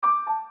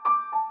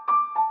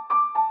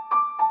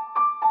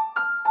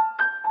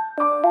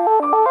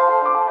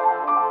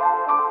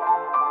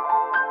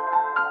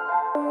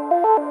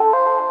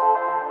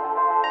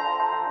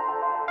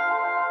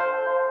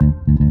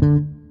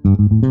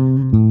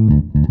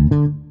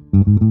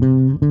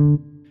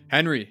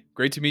Henry,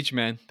 great to meet you,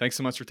 man. Thanks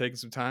so much for taking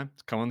some time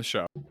to come on the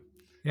show.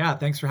 Yeah,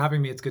 thanks for having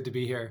me. It's good to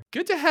be here.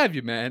 Good to have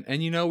you, man. And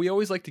we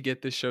always like to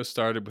get this show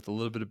started with a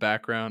little bit of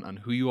background on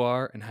who you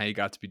are and how you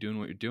got to be doing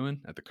what you're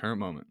doing at the current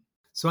moment.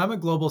 So I'm a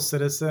global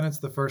citizen. It's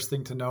the first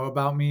thing to know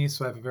about me.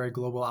 So I have a very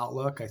global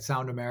outlook. I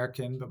sound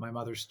American, but my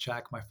mother's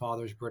Czech, my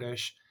father's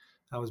British.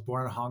 I was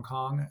born in Hong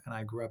Kong and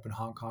I grew up in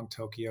Hong Kong,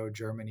 Tokyo,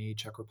 Germany,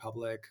 Czech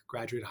Republic,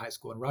 graduated high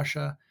school in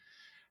Russia.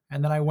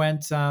 And then I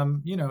went,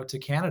 to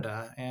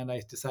Canada and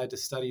I decided to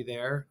study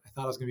there. I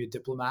thought I was going to be a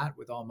diplomat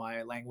with all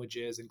my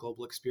languages and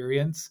global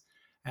experience.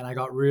 And I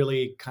got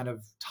really kind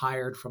of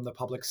tired from the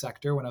public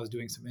sector when I was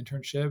doing some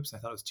internships. I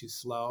thought it was too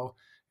slow.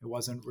 It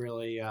wasn't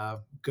really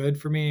good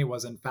for me. It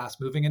wasn't fast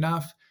moving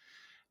enough.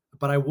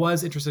 But I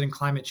was interested in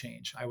climate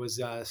change. I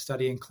was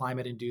studying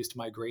climate induced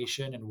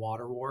migration and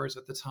water wars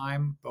at the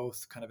time,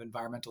 both kind of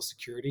environmental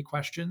security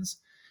questions.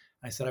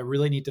 I said, I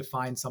really need to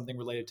find something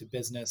related to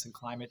business and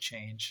climate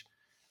change.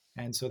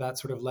 And so that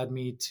sort of led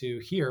me to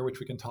here, which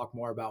we can talk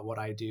more about what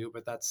I do,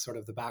 but that's sort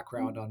of the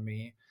background on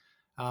me.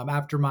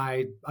 After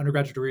my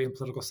undergraduate degree in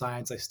political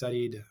science, I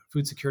studied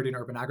food security and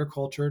urban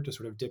agriculture to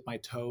sort of dip my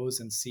toes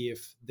and see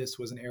if this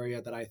was an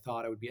area that I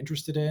thought I would be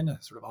interested in, a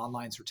sort of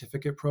online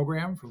certificate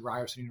program from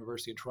Ryerson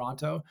University in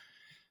Toronto.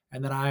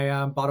 And then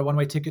I bought a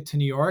one-way ticket to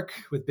New York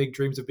with big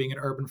dreams of being an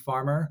urban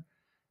farmer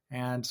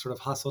and sort of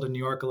hustled in New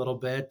York a little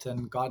bit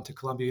and got into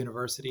Columbia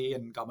University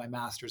and got my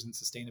master's in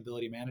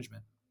sustainability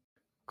management.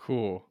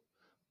 Cool.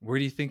 Where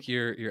do you think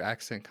your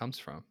accent comes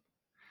from?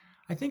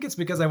 I think it's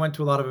because I went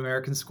to a lot of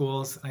American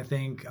schools. I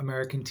think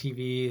American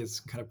TV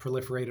is kind of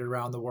proliferated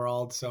around the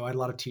world. So I had a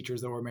lot of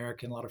teachers that were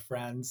American, a lot of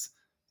friends,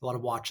 a lot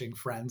of watching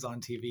Friends on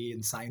TV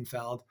and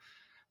Seinfeld.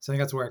 So I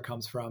think that's where it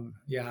comes from.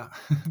 Yeah.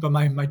 But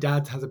my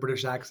dad has a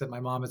British accent. My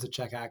mom has a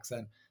Czech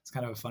accent. It's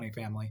kind of a funny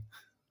family.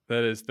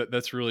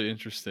 That's really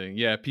interesting.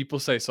 Yeah, people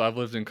say so. I've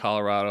lived in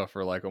Colorado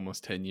for like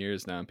almost 10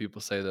 years now, and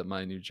people say that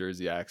my New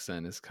Jersey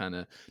accent is kind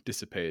of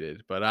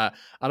dissipated. But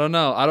I don't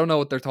know. I don't know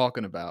what they're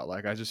talking about.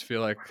 Like I just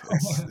feel like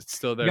it's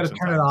still You there got to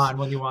turn it sometimes. on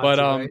when you want But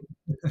to,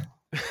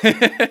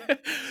 right?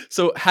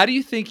 so how do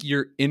you think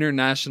your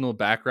international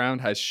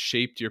background has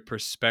shaped your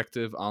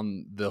perspective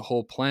on the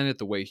whole planet,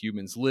 the way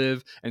humans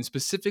live, and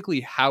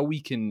specifically how we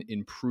can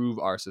improve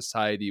our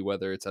society,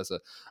 whether it's as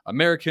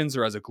Americans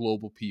or as a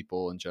global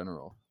people in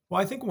general? Well,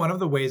 I think one of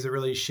the ways that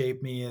really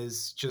shaped me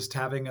is just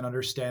having an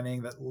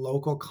understanding that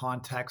local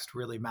context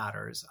really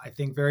matters. I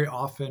think very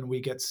often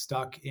we get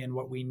stuck in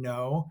what we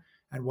know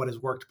and what has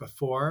worked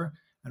before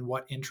and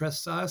what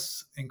interests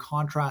us. In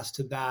contrast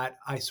to that,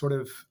 I sort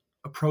of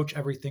approach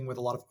everything with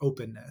a lot of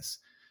openness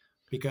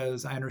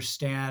because I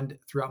understand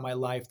throughout my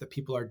life that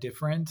people are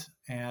different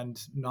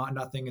and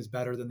nothing is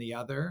better than the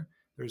other.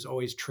 There's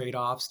always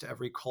trade-offs to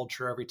every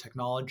culture, every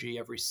technology,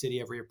 every city,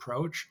 every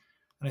approach.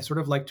 And I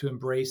sort of like to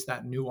embrace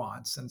that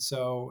nuance. And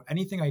so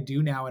anything I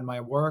do now in my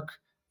work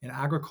in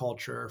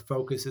agriculture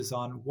focuses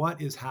on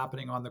what is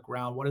happening on the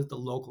ground, what is the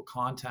local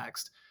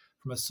context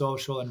from a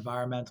social,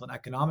 environmental, and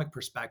economic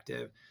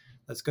perspective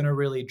that's going to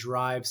really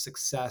drive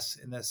success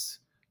in this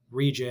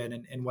region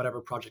and in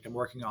whatever project I'm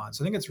working on.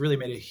 So I think it's really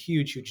made a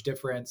huge, huge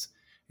difference.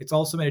 It's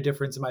also made a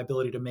difference in my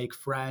ability to make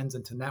friends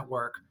and to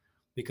network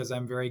because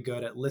I'm very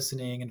good at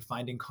listening and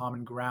finding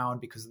common ground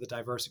because of the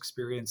diverse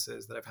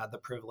experiences that I've had the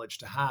privilege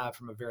to have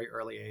from a very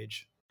early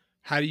age.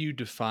 How do you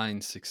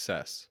define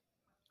success?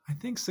 I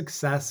think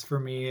success for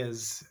me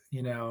is,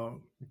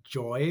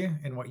 joy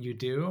in what you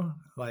do.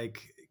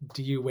 Like,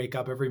 do you wake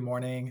up every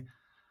morning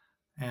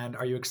and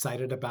are you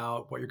excited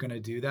about what you're going to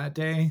do that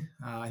day?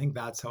 I think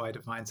that's how I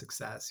define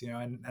success,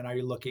 and are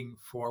you looking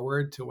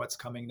forward to what's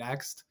coming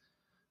next?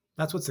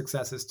 That's what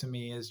success is to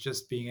me, is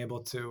just being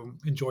able to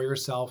enjoy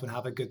yourself and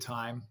have a good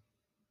time,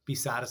 be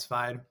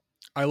satisfied.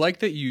 I like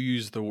that you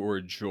use the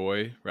word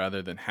joy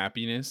rather than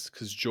happiness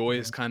because joy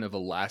is Mhm. kind of a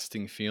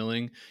lasting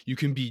feeling. You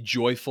can be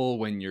joyful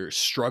when you're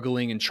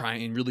struggling and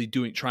trying and really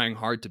trying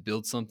hard to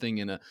build something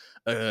in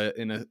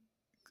a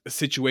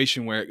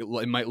situation where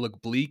it might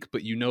look bleak,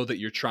 but you know that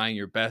you're trying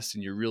your best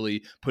and you're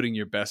really putting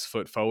your best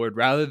foot forward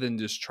rather than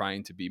just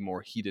trying to be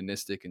more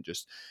hedonistic and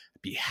just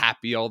be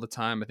happy all the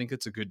time. I think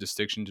it's a good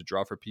distinction to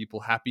draw for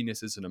people.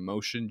 Happiness is an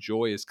emotion.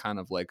 Joy is kind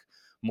of like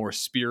more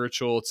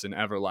spiritual. It's an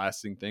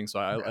everlasting thing. So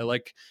I Yeah.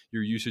 like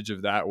your usage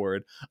of that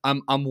word.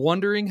 I'm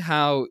wondering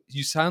how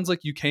you sounds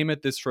like you came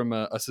at this from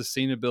a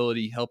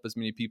sustainability, help as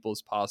many people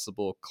as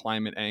possible,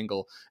 climate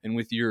angle, and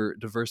with your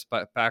diverse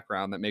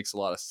background, that makes a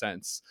lot of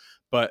sense.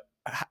 But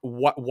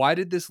why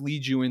did this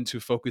lead you into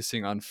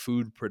focusing on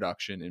food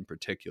production in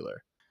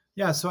particular?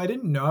 Yeah, so I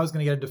didn't know I was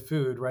going to get into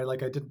food, right?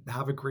 Like I didn't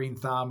have a green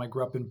thumb. I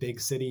grew up in big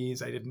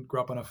cities. I didn't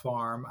grow up on a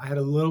farm. I had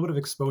a little bit of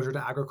exposure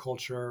to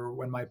agriculture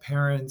when my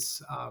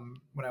parents,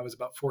 when I was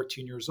about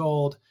 14 years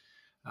old,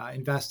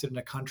 invested in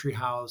a country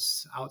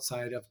house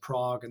outside of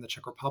Prague in the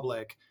Czech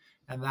Republic.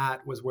 And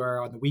that was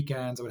where on the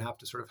weekends I would have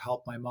to sort of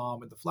help my mom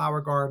with the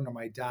flower garden or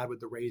my dad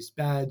with the raised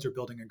beds or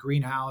building a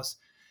greenhouse.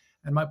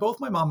 And both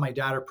my mom and my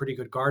dad are pretty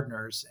good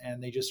gardeners,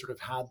 and they just sort of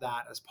had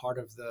that as part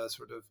of the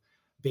sort of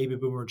baby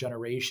boomer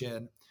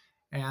generation.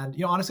 And,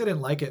 honestly, I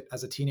didn't like it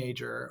as a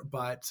teenager,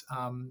 but,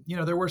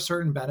 there were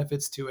certain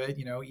benefits to it,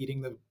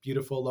 eating the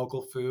beautiful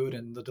local food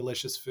and the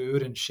delicious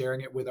food and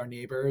sharing it with our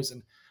neighbors.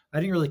 And I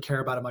didn't really care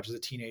about it much as a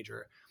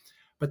teenager.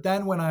 But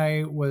then when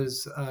I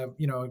was,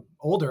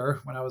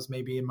 older, when I was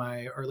maybe in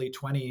my early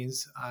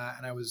 20s,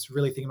 and I was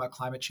really thinking about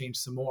climate change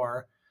some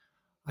more,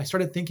 I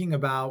started thinking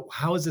about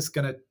how is this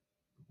going to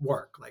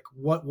work? Like,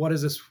 what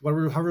is this? How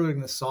are we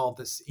going to solve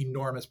this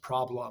enormous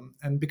problem?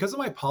 And because of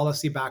my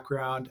policy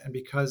background and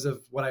because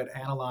of what I'd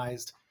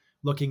analyzed,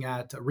 looking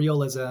at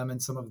realism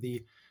and some of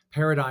the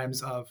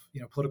paradigms of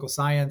political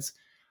science,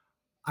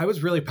 I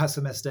was really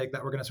pessimistic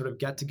that we're going to sort of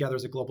get together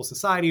as a global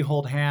society,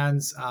 hold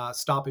hands,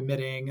 stop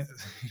emitting,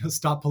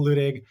 stop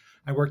polluting,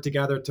 and work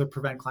together to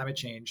prevent climate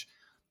change.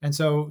 And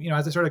so,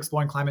 as I started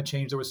exploring climate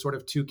change, there was sort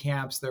of two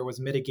camps. There was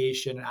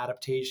mitigation and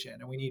adaptation,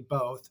 and we need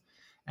both.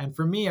 And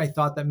for me, I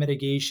thought that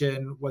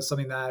mitigation was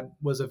something that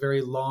was a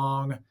very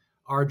long,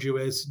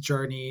 arduous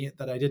journey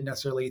that I didn't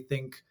necessarily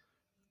think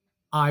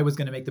I was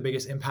going to make the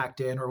biggest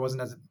impact in, or I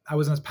wasn't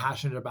as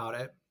passionate about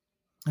it.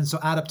 And so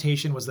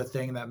adaptation was the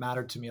thing that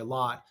mattered to me a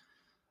lot.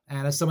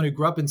 And as someone who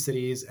grew up in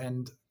cities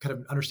and kind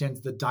of understands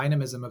the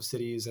dynamism of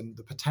cities and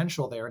the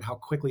potential there and how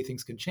quickly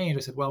things can change, I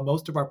said, well,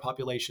 most of our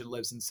population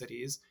lives in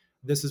cities.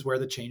 This is where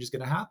the change is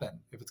going to happen.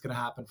 If it's going to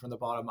happen from the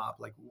bottom up,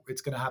 like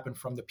it's going to happen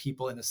from the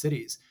people in the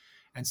cities.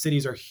 And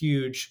cities are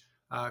huge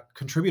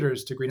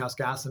contributors to greenhouse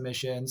gas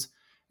emissions.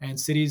 And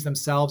cities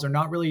themselves are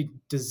not really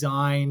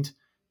designed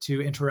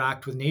to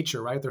interact with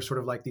nature, right? They're sort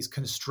of like these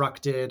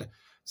constructed,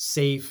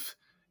 safe,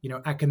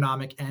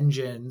 economic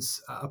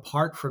engines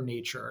apart from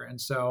nature. And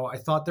so I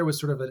thought there was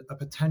sort of a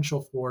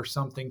potential for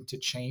something to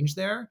change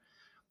there.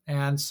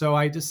 And so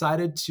I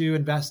decided to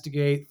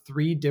investigate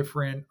 3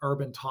 different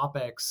urban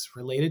topics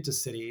related to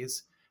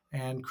cities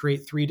and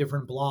create 3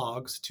 different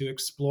blogs to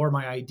explore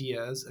my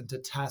ideas and to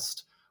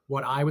test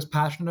what I was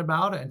passionate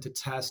about and to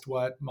test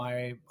what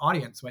my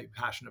audience might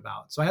be passionate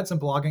about. So I had some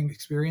blogging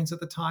experience at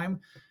the time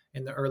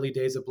in the early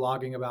days of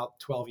blogging about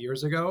 12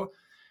 years ago.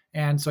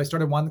 And so I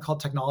started one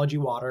called Technology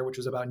Water, which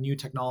was about new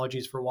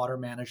technologies for water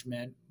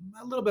management,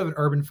 a little bit of an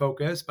urban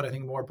focus, but I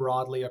think more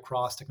broadly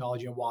across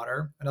technology and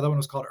water. Another one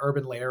was called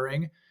Urban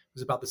Layering. It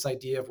was about this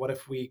idea of what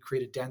if we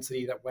created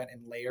density that went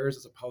in layers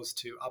as opposed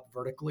to up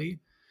vertically.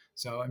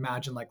 So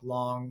imagine like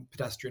long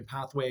pedestrian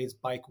pathways,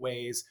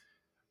 bikeways,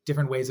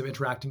 different ways of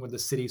interacting with the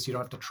city so you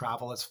don't have to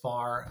travel as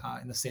far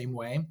in the same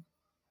way.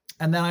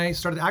 And then I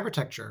started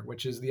agritecture,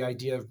 which is the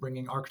idea of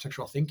bringing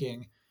architectural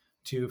thinking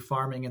to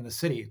farming in the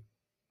city.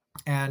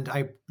 And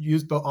I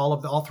used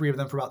all 3 of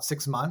them for about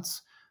 6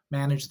 months,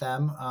 managed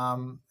them.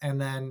 And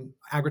then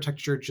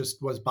agritecture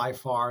just was by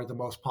far the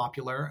most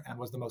popular and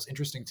was the most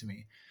interesting to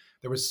me.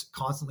 There was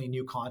constantly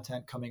new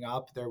content coming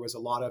up. There was a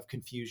lot of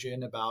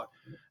confusion a lot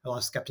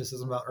of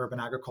skepticism about urban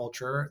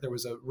agriculture. There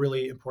was a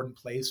really important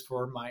place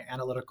for my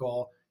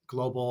analytical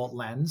global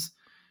lens.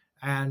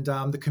 And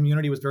the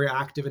community was very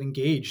active and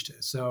engaged.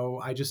 So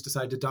I just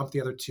decided to dump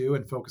the other 2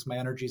 and focus my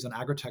energies on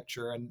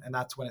agritecture. And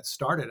that's when it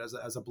started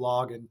as a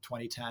blog in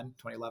 2010,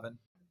 2011.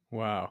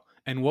 Wow.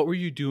 And what were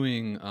you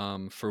doing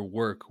for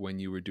work when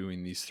you were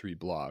doing these 3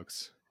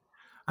 blogs?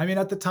 I mean,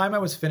 at the time I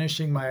was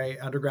finishing my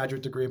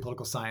undergraduate degree in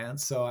political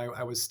science. So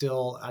I was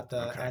still at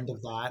the end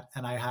of that.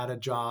 And I had a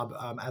job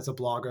as a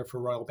blogger for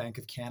Royal Bank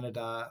of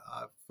Canada,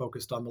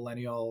 focused on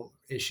millennial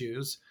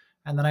issues.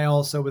 And then I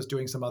also was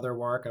doing some other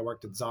work. I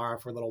worked at Zara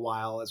for a little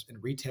while as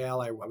in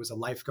retail. I was a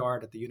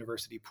lifeguard at the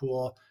university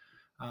pool.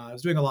 I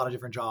was doing a lot of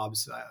different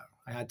jobs.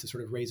 I had to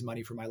sort of raise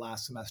money for my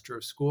last semester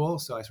of school.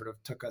 So I sort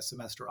of took a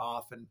semester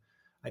off and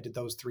I did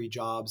those 3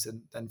 jobs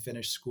and then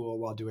finished school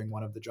while doing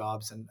one of the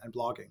jobs and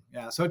blogging.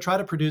 Yeah. So I try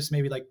to produce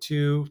maybe like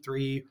 2,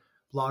 3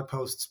 blog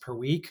posts per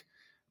week,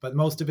 but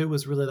most of it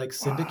was really like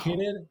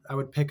syndicated. Wow. I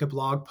would pick a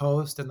blog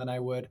post and then I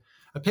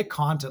pick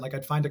content. Like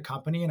I'd find a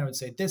company and I would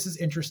say, this is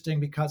interesting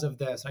because of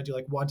this. And I do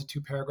like 1 to 2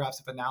 paragraphs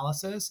of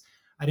analysis.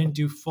 I didn't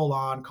do full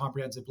on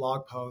comprehensive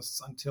blog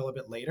posts until a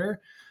bit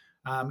later.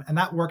 And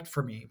that worked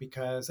for me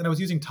and I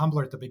was using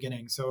Tumblr at the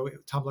beginning. So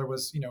Tumblr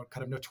was,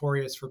 kind of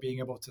notorious for being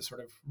able to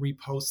sort of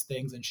repost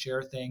things and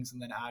share things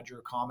and then add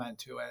your comment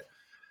to it.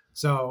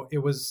 So it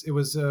was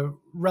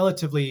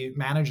relatively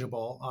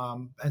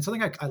manageable and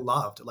something I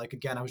loved. Like,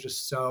 again, I was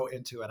just so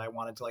into it. I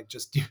wanted to like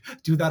just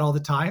do that all the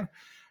time.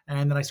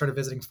 And then I started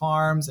visiting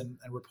farms and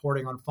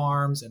reporting on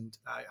farms. And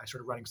I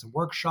started running some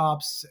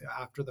workshops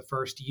after the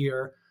first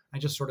year. I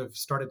just sort of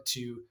started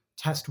to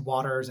test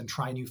waters and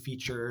try new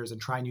features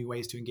and try new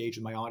ways to engage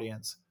with my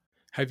audience.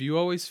 Have you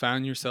always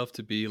found yourself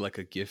to be like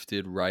a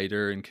gifted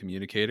writer and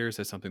communicator? Is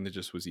that something that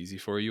just was easy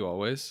for you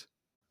always?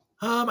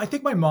 I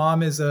think my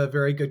mom is a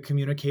very good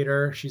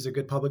communicator. She's a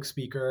good public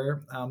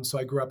speaker. So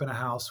I grew up in a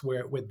house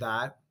with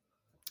that.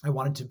 I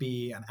wanted to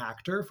be an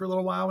actor for a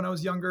little while when I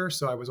was younger.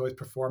 So I was always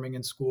performing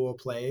in school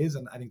plays,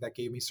 and I think that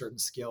gave me certain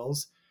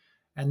skills.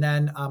 And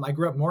then I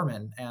grew up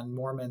Mormon, and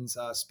Mormons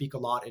speak a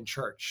lot in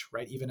church,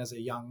 right? Even as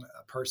a young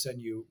person,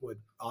 you would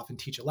often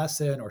teach a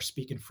lesson or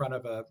speak in front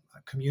of a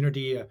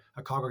community,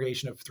 a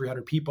congregation of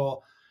 300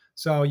 people.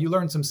 So you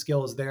learn some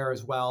skills there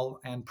as well.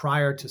 And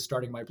prior to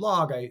starting my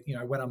blog, I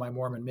went on my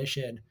Mormon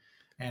mission.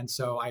 And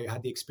so I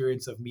had the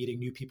experience of meeting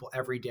new people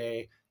every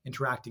day,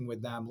 interacting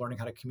with them, learning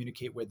how to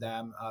communicate with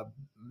them,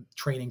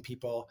 training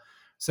people.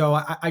 So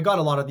I got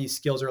a lot of these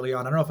skills early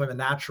on. I don't know if I'm a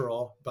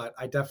natural, but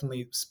I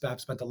definitely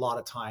have spent a lot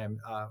of time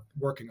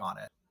working on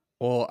it.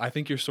 Well, I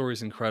think your story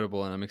is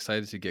incredible, and I'm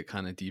excited to get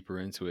kind of deeper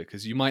into it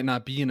because you might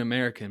not be an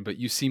American, but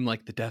you seem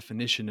like the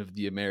definition of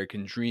the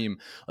American dream.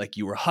 Like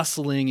you were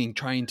hustling and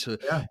trying to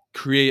Yeah.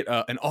 create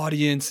an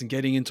audience and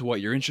getting into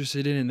what you're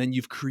interested in. And then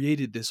you've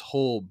created this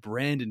whole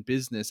brand and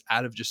business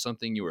out of just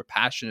something you were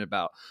passionate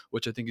about,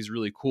 which I think is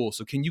really cool.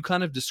 So, can you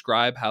kind of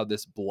describe how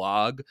this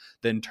blog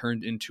then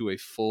turned into a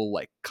full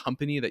like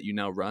company that you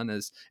now run?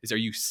 Are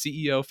you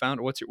CEO,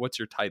 founder? What's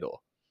your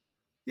title?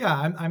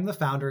 Yeah, I'm the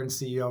founder and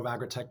CEO of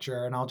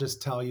Agritecture, and I'll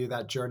just tell you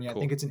that journey. I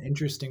think Cool. it's an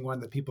interesting one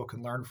that people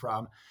can learn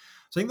from.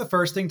 So I think the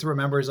first thing to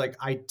remember is like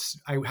I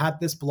had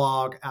this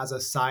blog as a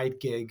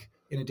side gig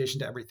in addition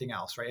to everything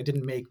else, right? It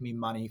didn't make me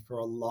money for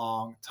a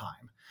long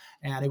time,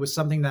 and it was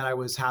something that I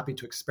was happy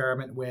to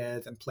experiment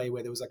with and play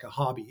with. It was like a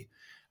hobby,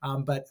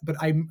 but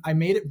I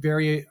made it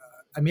very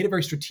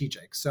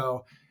strategic.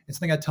 So it's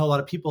something I tell a lot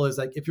of people is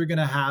like if you're going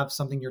to have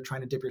something you're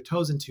trying to dip your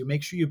toes into,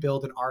 make sure you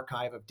build an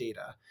archive of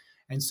data.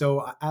 And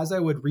so as I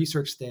would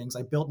research things,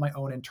 I built my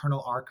own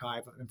internal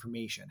archive of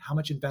information. How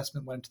much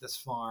investment went into this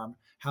farm?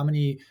 How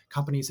many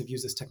companies have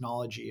used this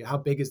technology? How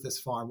big is this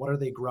farm? What are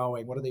they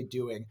growing? What are they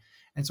doing?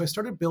 And so I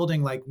started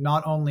building like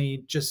not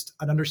only just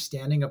an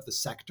understanding of the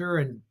sector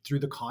and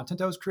through the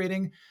content I was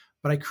creating,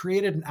 but I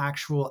created an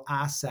actual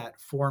asset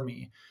for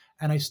me.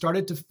 And I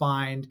started to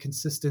find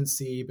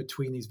consistency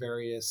between these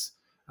various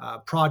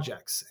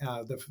projects,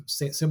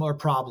 similar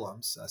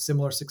problems,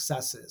 similar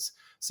successes,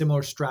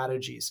 similar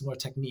strategies, similar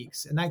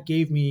techniques. And that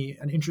gave me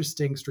an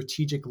interesting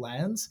strategic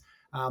lens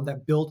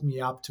that built me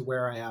up to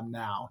where I am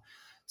now.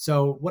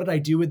 So, what did I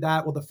do with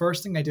that? Well, the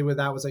first thing I did with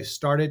that was I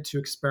started to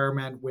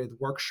experiment with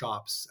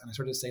workshops. And I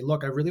started to say,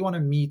 look, I really want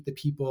to meet the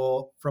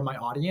people from my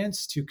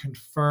audience to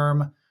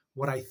confirm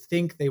what I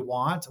think they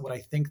want, what I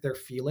think they're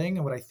feeling,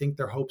 and what I think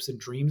their hopes and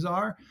dreams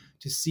are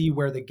to see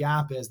where the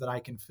gap is that I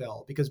can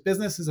fill. Because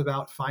business is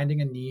about finding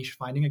a niche,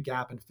 finding a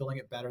gap, and filling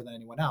it better than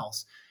anyone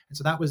else. And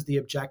so that was the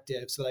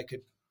objective so that I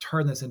could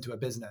turn this into a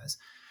business.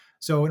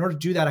 So in order to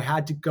do that, I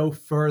had to go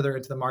further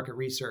into the market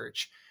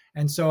research.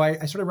 And so I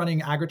started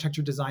running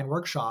agritecture design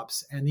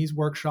workshops. And these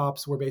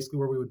workshops were basically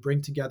where we would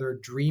bring together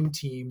dream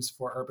teams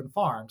for urban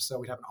farms. So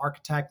we'd have an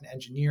architect, an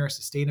engineer, a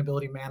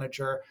sustainability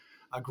manager,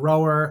 a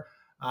grower,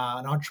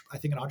 I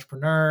think an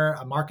entrepreneur,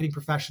 a marketing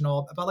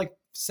professional, about like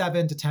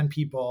 7 to 10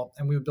 people.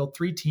 And we would build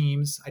 3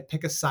 teams. I'd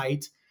pick a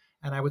site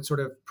and I would sort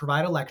of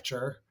provide a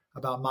lecture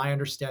about my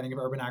understanding of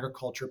urban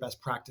agriculture best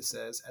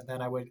practices. And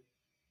then I would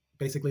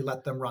basically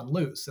let them run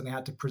loose. And they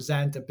had to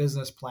present a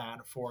business plan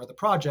for the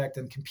project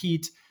and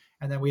compete.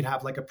 And then we'd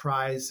have like a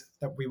prize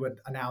that we would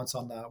announce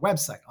on the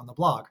website, on the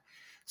blog.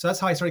 So that's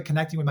how I started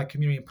connecting with my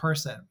community in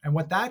person. And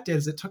what that did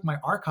is it took my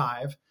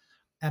archive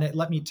and it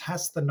let me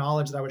test the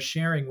knowledge that I was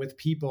sharing with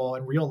people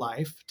in real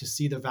life to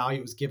see the value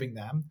it was giving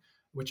them,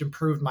 which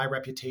improved my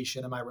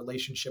reputation and my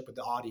relationship with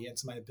the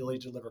audience and my ability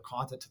to deliver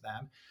content to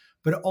them.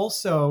 But it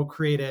also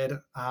created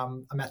a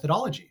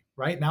methodology,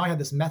 right? Now I had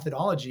this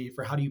methodology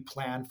for how do you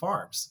plan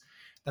farms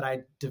that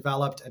I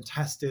developed and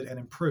tested and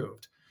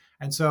improved.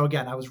 And so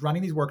again, I was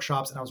running these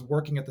workshops and I was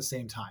working at the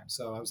same time.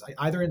 So I was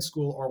either in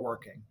school or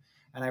working.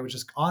 And I was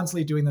just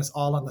honestly doing this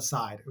all on the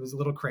side. It was a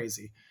little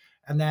crazy.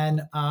 And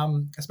then,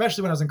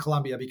 especially when I was in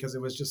Colombia, because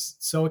it was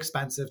just so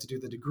expensive to do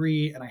the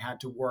degree and I had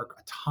to work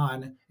a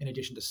ton in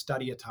addition to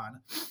study a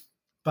ton.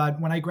 But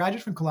when I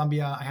graduated from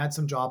Columbia, I had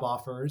some job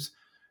offers.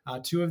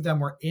 2 of them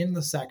were in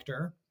the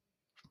sector,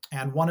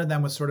 and one of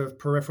them was sort of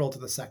peripheral to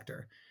the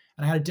sector.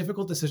 And I had a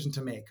difficult decision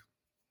to make.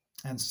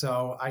 And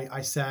so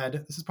I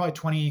said, this is probably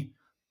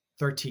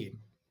 2013.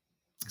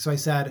 So I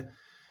said,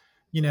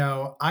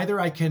 either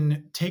I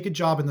can take a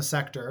job in the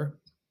sector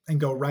and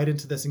go right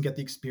into this and get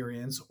the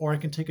experience, or I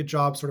can take a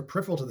job sort of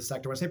peripheral to the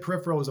sector. When I say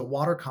peripheral, it was a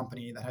water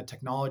company that had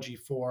technology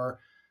for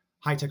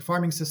high-tech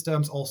farming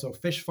systems, also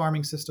fish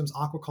farming systems,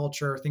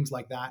 aquaculture, things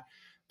like that.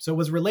 So it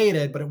was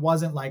related, but it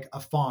wasn't like a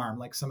farm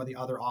like some of the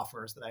other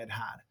offers that I had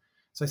had.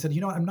 So I said,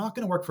 I'm not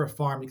going to work for a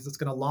farm because it's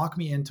going to lock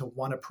me into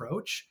one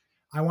approach.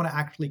 I want to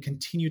actually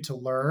continue to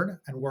learn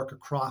and work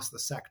across the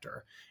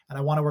sector. And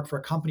I want to work for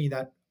a company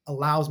that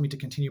allows me to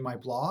continue my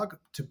blog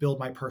to build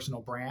my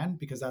personal brand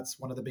because that's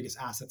one of the biggest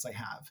assets I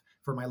have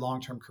for my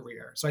long-term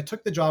career. So I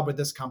took the job with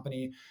this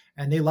company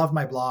and they loved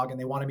my blog and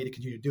they wanted me to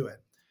continue to do it.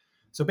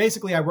 So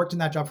basically I worked in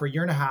that job for a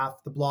year and a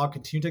half. The blog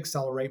continued to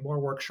accelerate, more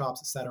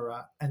workshops, et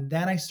cetera. And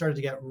then I started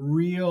to get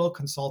real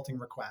consulting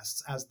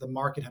requests as the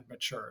market had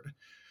matured.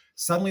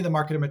 Suddenly the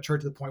market had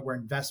matured to the point where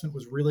investment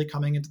was really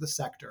coming into the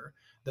sector.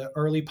 The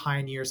early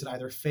pioneers had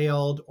either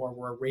failed or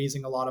were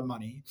raising a lot of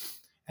money.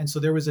 And so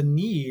there was a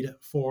need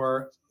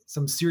for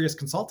some serious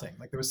consulting.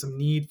 Like there was some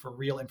need for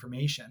real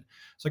information.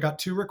 So I got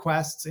 2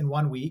 requests in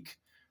 1 week,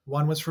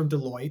 One was from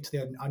Deloitte. They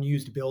had an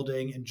unused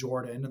building in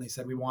Jordan, and they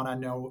said, we want to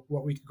know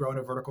what we could grow in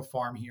a vertical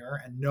farm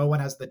here, and no one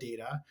has the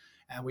data.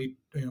 And we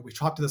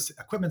talked to the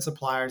equipment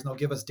suppliers, and they'll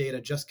give us data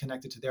just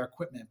connected to their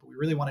equipment, but we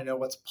really want to know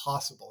what's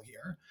possible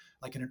here,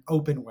 like in an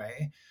open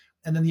way.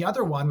 And then the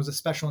other one was a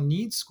special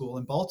needs school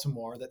in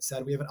Baltimore that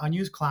said, we have an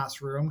unused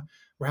classroom.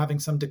 We're having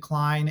some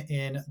decline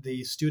in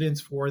the students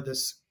for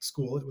this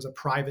school. It was a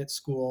private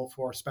school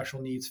for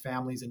special needs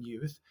families and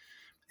youth.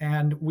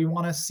 And we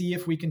want to see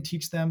if we can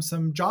teach them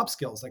some job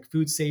skills like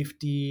food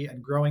safety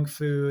and growing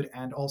food,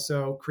 and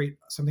also create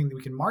something that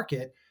we can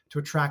market to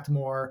attract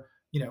more,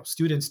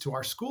 students to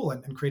our school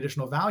and create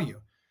additional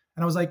value.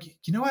 And I was like,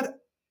 you know what?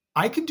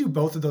 I can do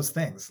both of those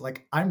things.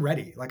 Like, I'm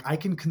ready. Like, I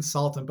can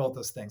consult on both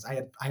those things.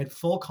 I had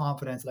full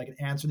confidence that I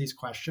could answer these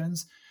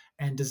questions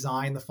and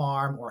design the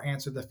farm or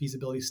answer the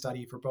feasibility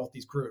study for both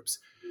these groups.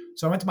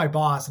 So I went to my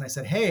boss and I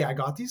said, hey, I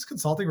got these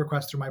consulting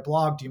requests through my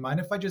blog. Do you mind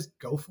if I just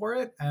go for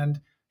it?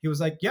 And he was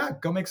like, yeah,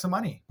 go make some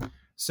money.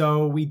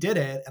 So we did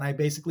it. And I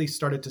basically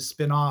started to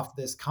spin off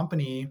this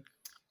company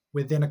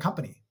within a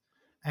company.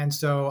 And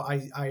so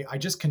I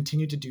just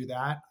continued to do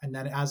that. And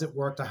then as it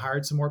worked, I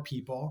hired some more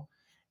people.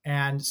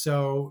 And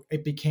so I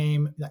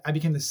became the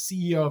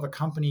CEO of a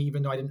company,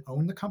 even though I didn't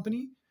own the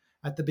company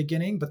at the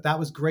beginning. But that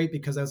was great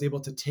because I was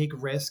able to take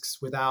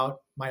risks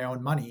without my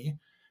own money.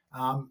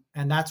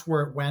 And that's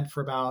where it went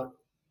for about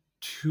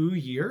 2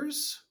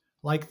 years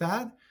like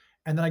that.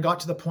 And then I got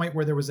to the point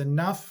where there was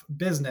enough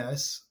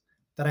business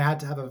that I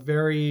had to have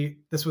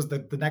this was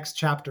the next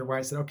chapter where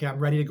I said, okay, I'm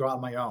ready to go out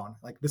on my own.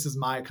 Like, this is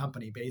my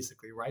company,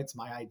 basically, right? It's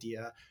my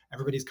idea.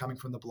 Everybody's coming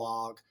from the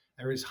blog.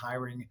 Everybody's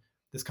hiring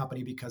this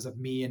company because of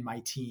me and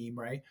my team,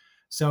 right?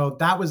 So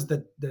that was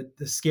the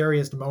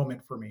scariest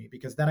moment for me,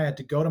 because then I had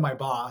to go to my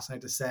boss and I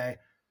had to say,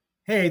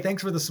 hey,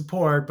 thanks for the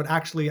support, but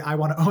actually I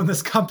want to own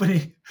this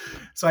company.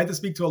 So I had to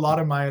speak to a lot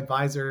of my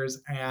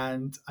advisors,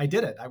 and I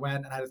did it. I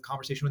went and had a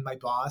conversation with my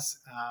boss,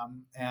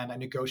 and I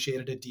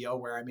negotiated a deal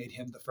where I made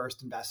him the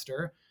first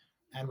investor,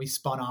 and we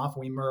spun off.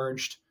 We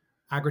merged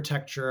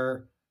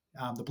Agritecture,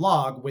 the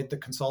blog, with the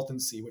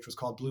consultancy, which was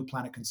called Blue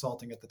Planet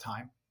Consulting at the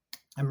time,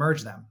 and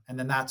merged them. And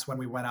then that's when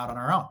we went out on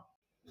our own.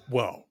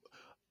 Whoa.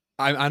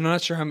 I'm not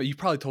sure how many, you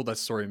probably told that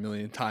story a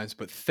million times,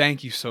 but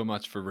thank you so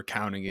much for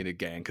recounting it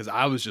again. Because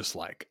I was just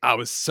like, I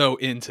was so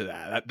into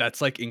that.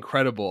 That's like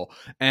incredible.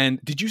 And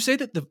did you say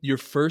that your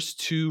first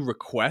 2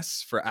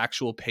 requests for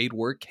actual paid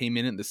work came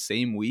in the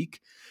same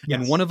week? Yes.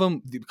 And one of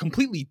them,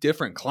 completely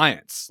different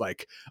clients,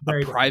 like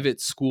very a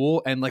private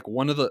school, and like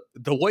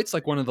Deloitte's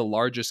like one of the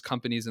largest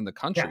companies in the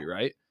country,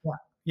 right?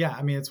 Yeah.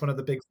 I mean, it's one of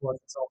the big 4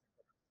 consultants.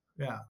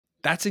 Yeah.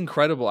 That's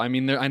incredible. I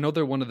mean, I know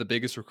they're one of the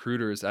biggest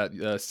recruiters at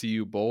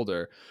CU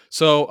Boulder.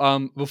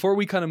 So before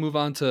we kind of move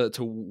on to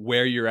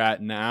where you're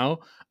at now,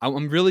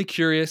 I'm really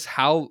curious,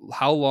 how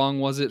long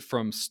was it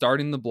from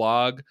starting the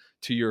blog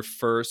to your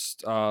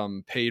first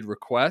paid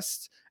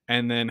request,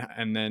 and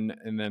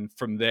then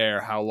from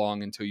there, how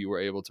long until you were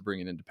able to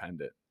bring it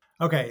independent?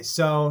 Okay,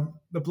 so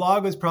the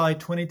blog was probably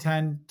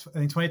 2010. I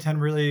think 2010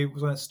 really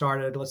was when it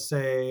started, let's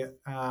say,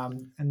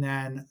 and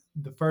then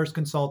the first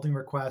consulting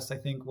request I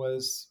think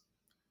was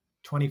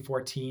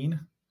 2014,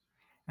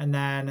 and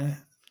then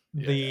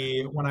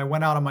when I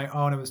went out on my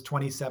own, it was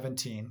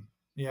 2017.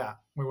 Yeah,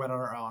 we went on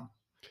our own.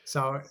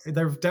 So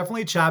there are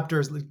definitely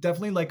chapters,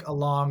 definitely like a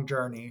long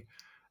journey,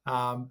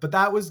 but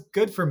that was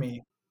good for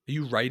me. Are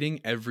you writing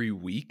every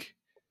week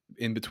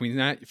in between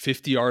that,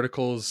 50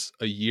 articles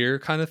a year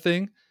kind of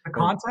thing? The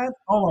content?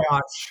 Oh my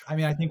gosh!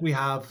 I think we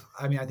have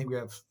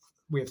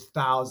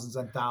thousands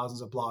and thousands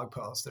of blog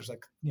posts. There's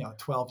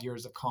 12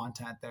 years of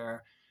content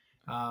there.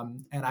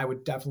 And I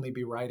would definitely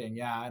be writing.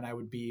 Yeah. And I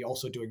would be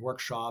also doing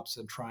workshops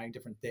and trying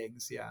different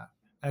things. Yeah.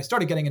 And I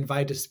started getting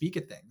invited to speak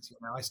at things.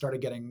 I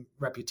started getting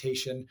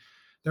reputation.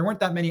 There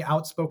weren't that many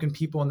outspoken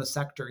people in the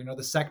sector.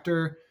 The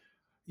sector,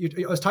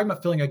 I was talking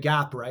about filling a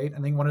gap, right? I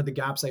think one of the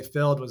gaps I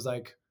filled was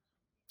like,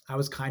 I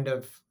was kind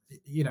of,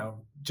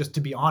 just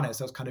to be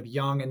honest, I was kind of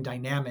young and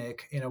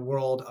dynamic in a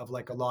world of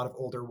like a lot of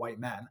older white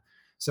men.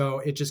 So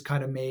it just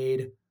kind of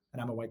made,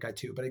 and I'm a white guy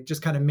too, but it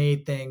just kind of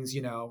made things,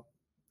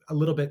 a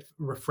little bit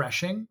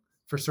refreshing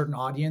for certain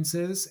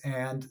audiences,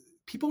 and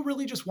people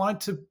really just wanted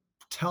to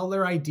tell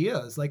their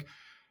ideas. Like,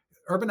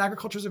 urban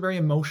agriculture is a very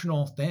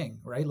emotional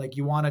thing, right? Like,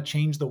 you want to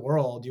change the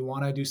world, you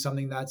want to do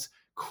something that's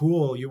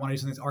cool, you want to do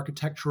something that's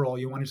architectural,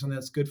 you want to do something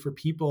that's good for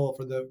people,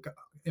 for the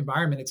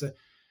environment.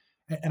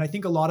 And I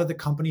think a lot of the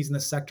companies in the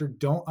sector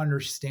don't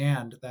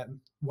understand that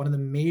one of the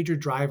major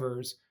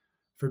drivers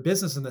for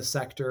business in this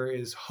sector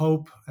is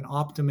hope and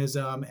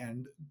optimism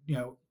and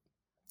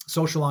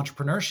social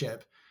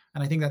entrepreneurship.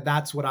 And I think that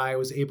that's what I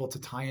was able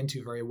to tie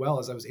into very well,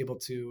 as I was able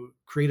to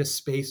create a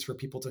space for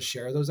people to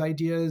share those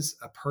ideas,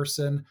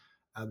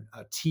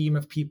 a team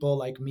of people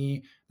like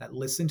me that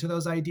listened to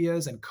those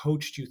ideas and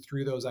coached you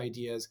through those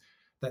ideas,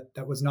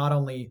 that was not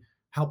only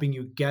helping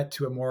you get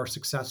to a more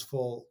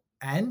successful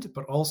end,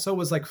 but also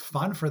was like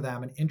fun for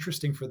them and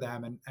interesting for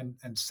them,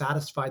 and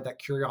satisfied that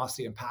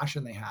curiosity and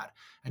passion they had.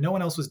 And no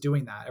one else was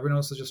doing that. Everyone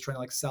else was just trying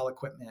to like sell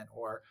equipment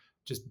or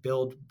just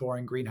build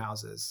boring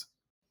greenhouses.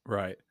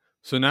 Right.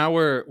 So now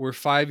we're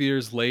 5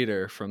 years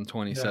later from Yeah.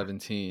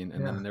 2017,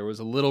 and Yeah. then there was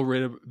a little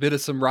bit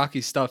of some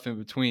rocky stuff in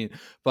between.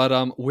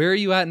 But where are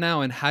you at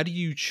now, and how do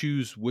you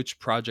choose which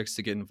projects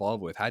to get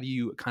involved with? How do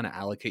you kind of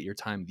allocate your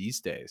time these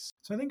days?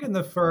 So I think in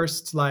the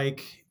first,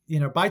 like,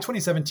 by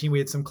 2017, we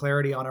had some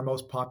clarity on our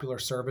most popular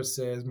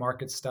services,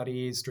 market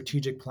studies,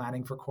 strategic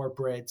planning for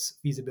corporates,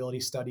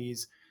 feasibility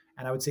studies,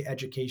 and I would say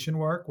education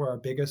work were our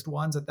biggest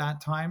ones at that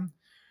time.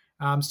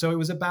 So it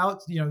was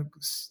about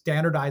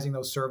standardizing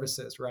those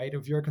services, right?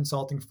 If you're a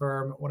consulting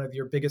firm, one of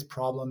your biggest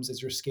problems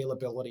is your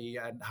scalability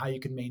and how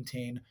you can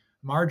maintain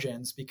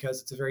margins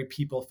because it's a very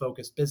people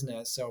focused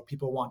business. So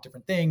people want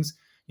different things.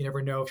 You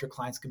never know if your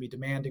clients can be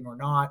demanding or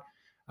not.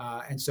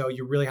 And so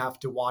you really have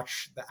to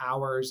watch the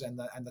hours and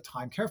the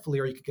time carefully,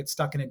 or you could get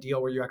stuck in a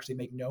deal where you actually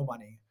make no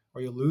money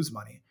or you lose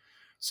money.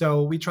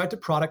 So we tried to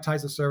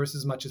productize the services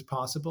as much as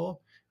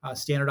possible,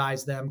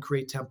 standardize them,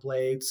 create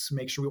templates,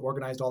 make sure we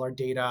organized all our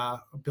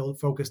data, build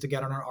focus to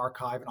get on our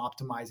archive and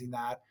optimizing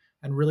that,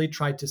 and really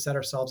tried to set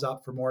ourselves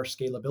up for more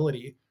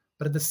scalability.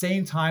 But at the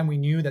same time, we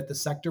knew that the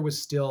sector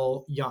was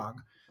still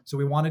young, so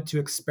we wanted to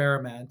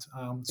experiment.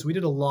 So we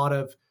did a lot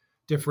of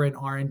different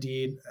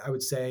R&D, I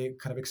would say,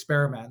 kind of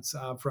experiments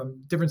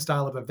from different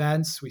style of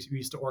events. We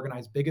used to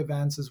organize big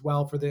events as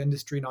well for the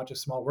industry, not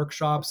just small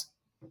workshops.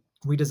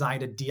 We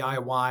designed a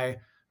DIY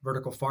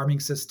vertical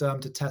farming system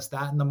to test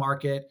that in the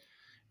market.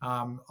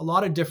 A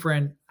lot of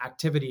different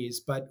activities,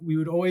 but we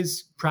would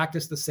always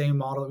practice the same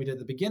model that we did at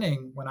the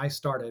beginning when I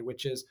started,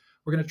 which is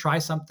we're going to try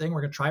something,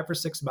 we're going to try it for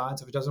 6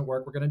 months. If it doesn't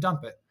work, we're going to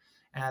dump it.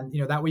 And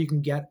that way you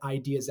can get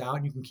ideas out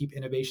and you can keep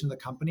innovation in the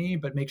company,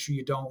 but make sure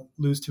you don't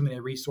lose too many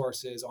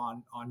resources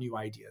on new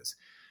ideas.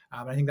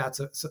 I think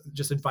that's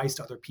just advice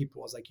to other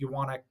people is like you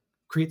want to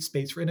create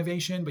space for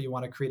innovation, but you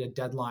want to create a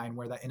deadline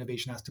where that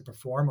innovation has to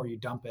perform or you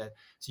dump it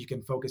so you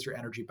can focus your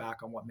energy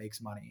back on what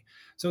makes money.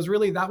 So it was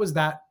really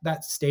that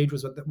stage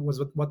was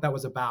what that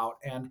was about.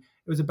 And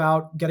it was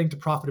about getting to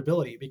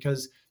profitability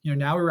because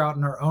now we were out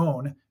on our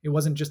own. It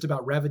wasn't just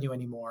about revenue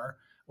anymore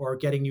or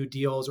getting new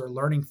deals or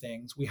learning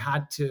things. We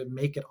had to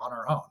make it on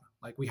our own.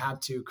 Like we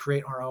had to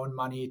create our own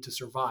money to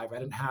survive. I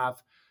didn't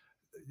have,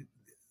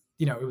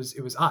 it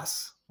was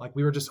us. Like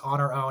we were just on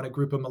our own, a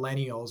group of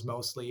millennials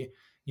mostly,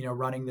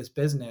 running this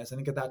business. I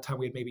think at that time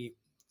we had maybe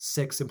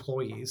 6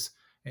 employees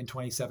in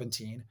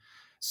 2017.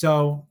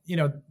 So,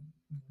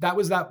 that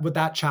was what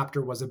that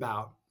chapter was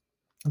about.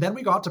 Then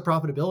we got to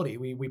profitability.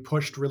 We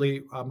pushed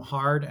really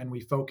hard and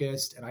we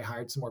focused and I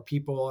hired some more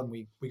people and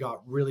we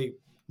got really,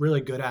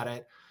 really good at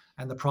it.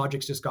 And the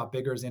projects just got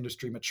bigger as the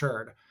industry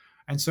matured.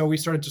 And so we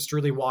started just to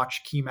really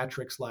watch key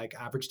metrics like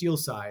average deal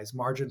size,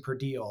 margin per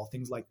deal,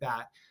 things like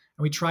that.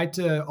 And we tried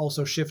to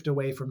also shift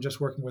away from just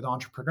working with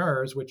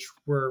entrepreneurs, which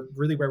were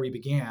really where we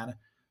began,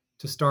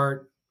 to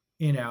start,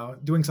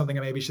 doing something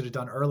I maybe should have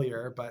done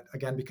earlier. But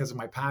again, because of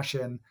my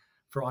passion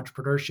for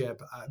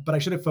entrepreneurship, but I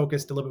should have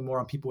focused a little bit more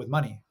on people with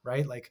money,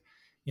 right? Like,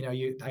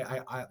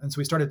 and so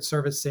we started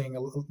servicing a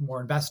little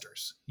more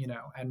investors,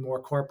 and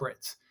more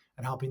corporates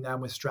and helping them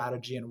with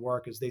strategy and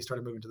work as they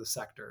started moving to the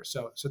sector.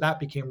 So that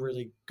became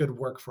really good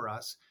work for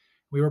us.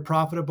 We were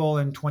profitable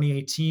in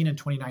 2018 and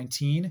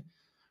 2019.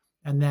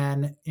 And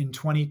then in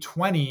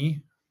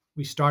 2020,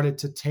 we started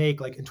to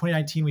take, like in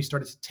 2019, we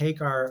started to take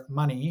our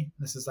money.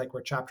 This is like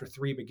where chapter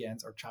 3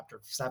 begins, or chapter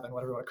 7,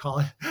 whatever you want to call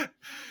it.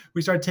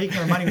 We started taking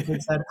our money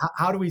and said,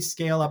 how do we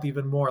scale up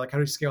even more? Like, how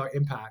do we scale our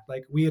impact?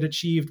 Like we had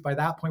achieved, by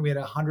that point, we had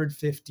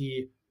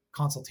 150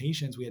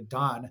 consultations we had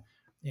done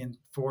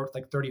for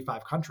like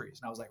 35 countries.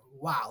 And I was like,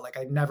 wow, like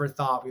I never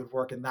thought we would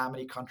work in that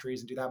many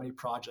countries and do that many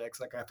projects.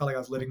 Like I felt like I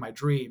was living my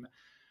dream.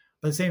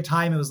 But at the same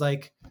time, it was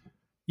like,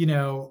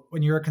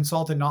 when you're a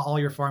consultant, not all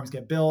your farms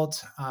get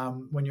built.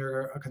 When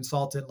you're a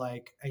consultant,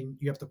 and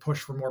you have to push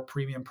for more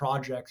premium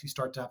projects, you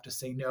start to have to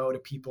say no to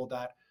people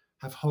that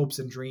have hopes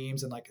and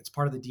dreams. And it's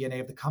part of the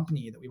DNA of the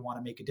company that we want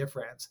to make a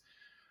difference.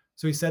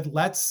 So we said,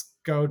 let's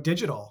go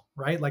digital,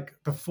 right? Like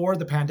before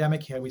the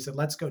pandemic hit, we said,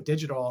 let's go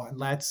digital and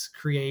let's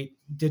create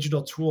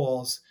digital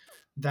tools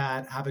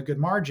that have a good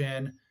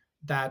margin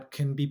that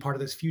can be part of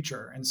this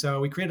future. And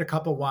so we created a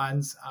couple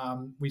ones.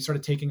 We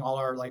started taking all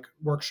our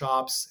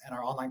workshops and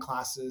our online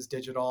classes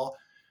digital.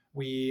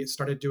 We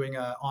started doing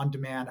a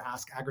on-demand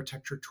Ask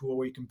Agritecture tool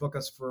where you can book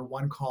us for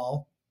one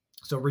call.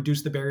 So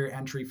reduce the barrier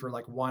entry for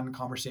one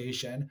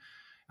conversation,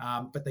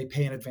 but they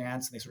pay in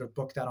advance and they sort of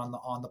book that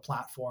on the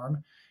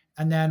platform.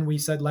 And then we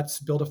said, let's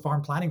build a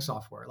farm planning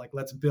software.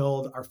 Let's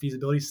build our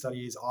feasibility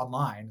studies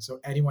online. So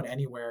anyone,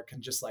 anywhere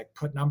can just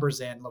put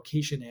numbers in,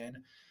 location in,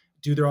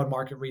 do their own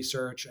market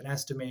research and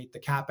estimate the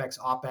CapEx,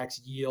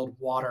 OpEx, yield,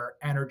 water,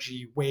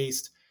 energy,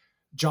 waste,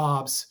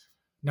 jobs,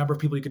 number of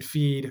people you could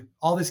feed,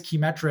 all these key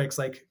metrics.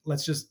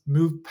 Let's just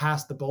move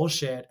past the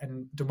bullshit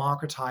and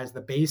democratize the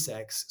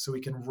basics so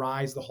we can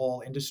rise the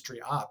whole industry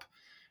up.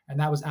 And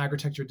that was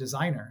Agritecture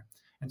Designer.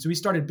 And so we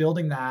started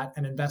building that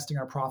and investing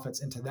our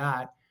profits into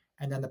that.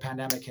 And then the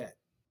pandemic hit,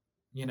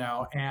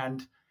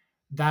 and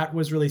that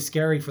was really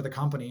scary for the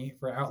company,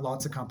 for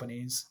lots of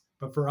companies.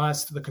 But for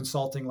us, the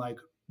consulting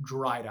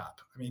dried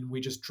up. I mean,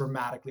 we just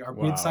dramatically,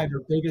 we had signed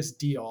our biggest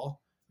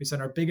deal. We sent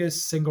our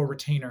biggest single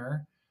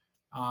retainer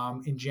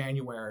in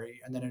January.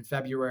 And then in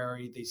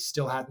February, they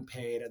still hadn't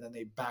paid, and then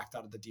they backed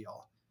out of the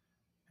deal.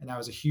 And that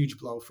was a huge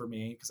blow for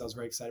me because I was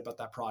very excited about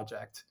that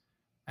project.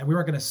 And we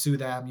weren't going to sue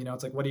them.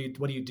 It's like, what do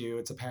you do?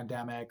 It's a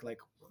pandemic. Like,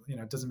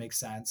 it doesn't make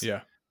sense.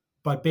 Yeah.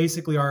 But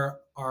basically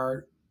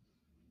our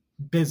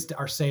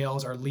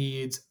sales, our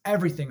leads,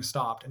 everything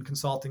stopped, and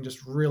consulting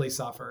just really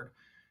suffered.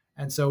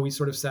 And so we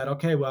sort of said,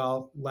 okay,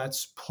 well,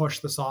 let's push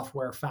the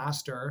software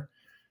faster.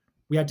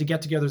 We had to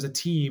get together as a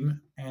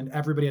team, and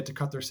everybody had to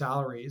cut their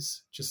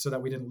salaries just so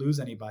that we didn't lose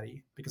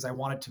anybody, because I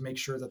wanted to make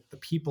sure that the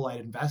people I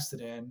had invested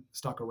in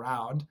stuck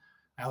around.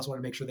 I also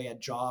wanted to make sure they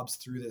had jobs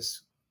through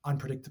this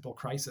unpredictable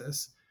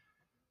crisis.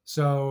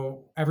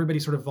 So everybody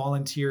sort of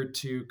volunteered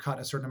to cut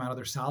a certain amount of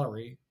their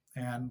salary,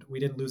 and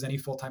we didn't lose any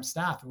full-time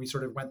staff. And we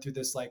sort of went through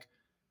this like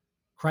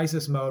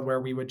crisis mode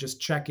where we would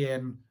just check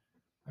in.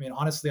 I mean,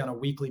 honestly, on a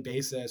weekly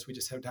basis, we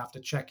just would have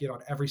to check in on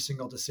every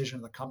single decision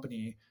in the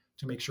company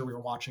to make sure we were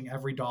watching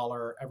every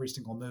dollar, every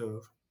single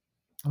move.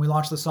 And we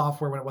launched the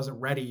software when it wasn't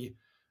ready,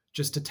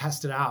 just to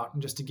test it out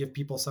and just to give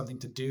people something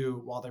to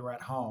do while they were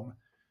at home.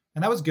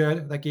 And that was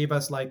good. That gave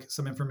us like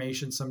some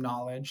information, some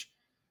knowledge.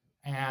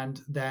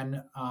 And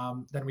then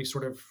we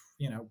sort of,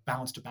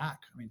 bounced back.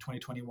 I mean,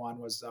 2021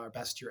 was our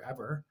best year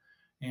ever.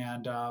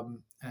 And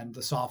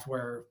the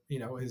software,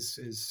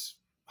 is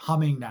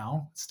humming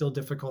now. It's still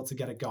difficult to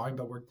get it going,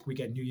 but we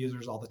get new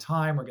users all the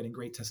time. We're getting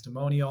great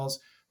testimonials.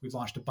 We've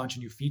launched a bunch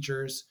of new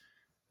features.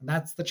 And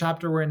that's the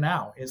chapter we're in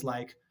now, is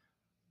like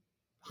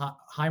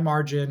high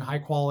margin, high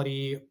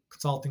quality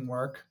consulting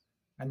work,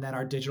 and then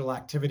our digital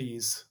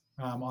activities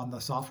on the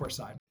software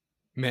side.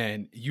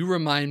 Man, you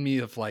remind me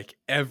of like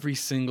every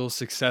single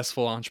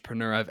successful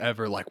entrepreneur I've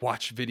ever like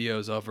watched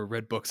videos of or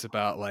read books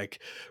about,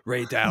 like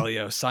Ray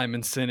Dalio,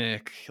 Simon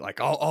Sinek, like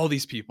all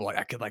these people. Like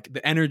I could, like,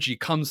 the energy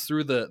comes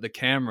through the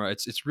camera.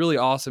 It's really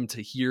awesome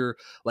to hear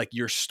like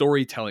your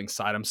storytelling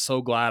side. I'm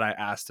so glad I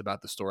asked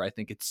about the story. I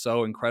think it's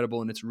so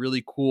incredible, and it's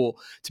really cool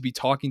to be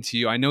talking to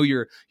you. I know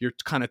you're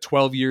kind of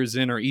 12 years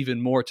in or even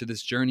more to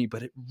this journey,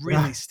 but it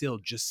really still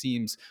just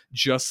seems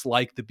just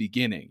like the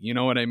beginning. You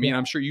know what I mean?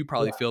 I'm sure you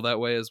probably feel that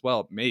way as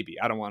well. Maybe.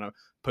 I don't want to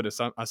put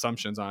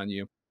assumptions on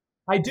you.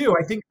 I do.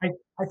 I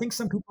think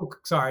some people,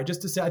 sorry,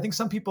 just to say, I think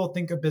some people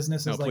think of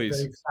business as like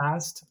very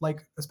fast,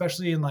 like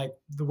especially in like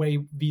the way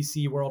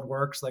VC world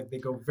works, like they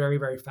go very,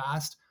 very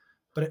fast.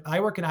 But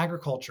I work in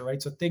agriculture,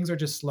 right? So things are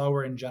just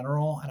slower in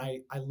general. And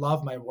I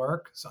love my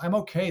work. So I'm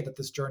okay that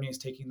this journey is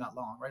taking that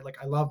long, right? Like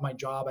I love my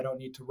job. I don't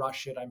need to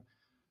rush it.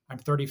 I'm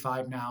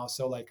 35 now.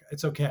 So like,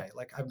 it's okay.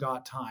 Like I've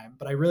got time,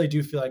 but I really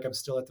do feel like I'm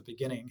still at the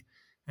beginning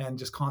and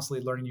just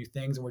constantly learning new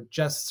things. And we're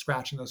just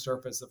scratching the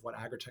surface of what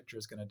agritecture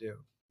is going to do.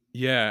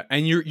 Yeah,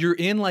 and you're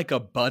in like a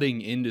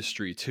budding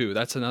industry too.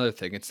 That's another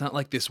thing. It's not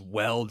like this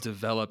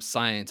well-developed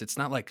science. It's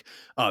not like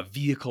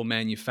vehicle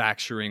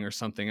manufacturing or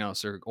something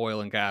else, or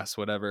oil and gas,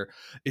 whatever.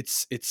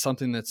 It's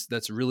something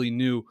that's really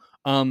new.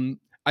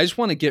 I just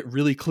want to get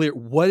really clear.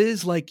 What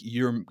is like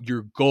your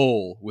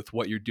goal with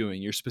what you're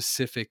doing? Your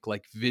specific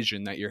like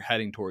vision that you're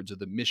heading towards, or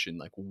the mission?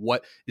 Like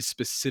what is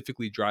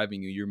specifically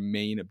driving you? Your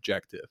main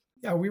objective?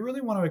 Yeah, we really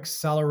want to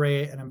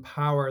accelerate and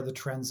empower the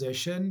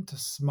transition to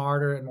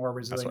smarter and more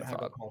resilient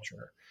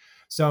agriculture.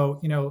 So,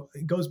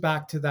 it goes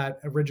back to that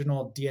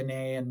original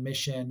DNA and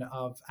mission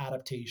of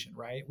adaptation,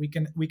 right? We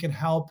can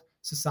help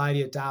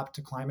society adapt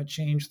to climate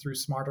change through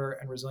smarter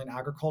and resilient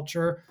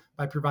agriculture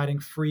by providing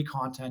free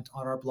content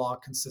on our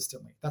blog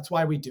consistently. That's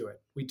why we do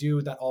it. We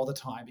do that all the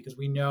time because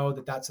we know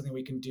that that's something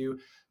we can do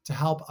to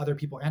help other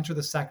people enter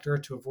the sector,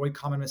 to avoid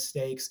common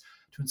mistakes,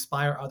 to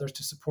inspire others,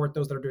 to support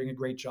those that are doing a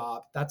great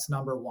job. That's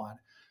number one.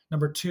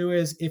 Number two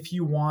is, if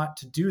you want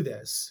to do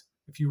this,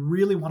 if you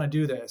really want to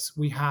do this,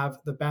 we have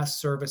the best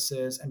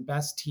services and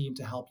best team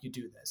to help you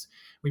do this.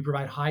 We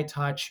provide high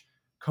touch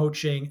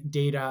coaching,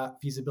 data,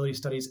 feasibility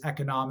studies,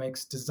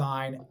 economics,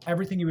 design,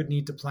 everything you would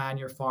need to plan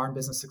your farm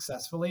business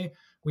successfully.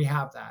 We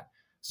have that.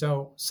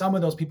 So some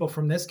of those people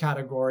from this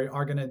category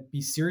are going to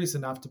be serious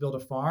enough to build a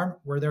farm.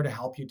 We're there to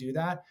help you do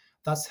that.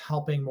 Thus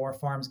helping more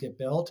farms get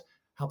built,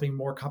 helping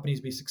more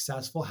companies be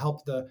successful,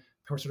 help the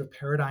sort of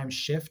paradigm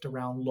shift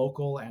around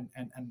local and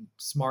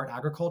smart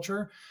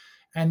agriculture.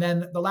 And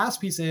then the last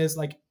piece is,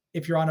 like,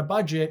 if you're on a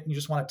budget and you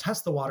just want to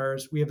test the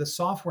waters, we have the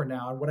software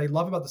now. And what I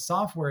love about the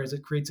software is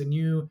it creates a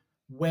new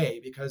way,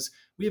 because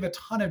we have a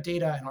ton of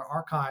data in our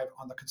archive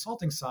on the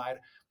consulting side.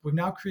 We've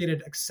now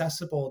created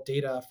accessible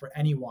data for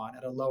anyone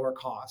at a lower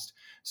cost.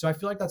 So I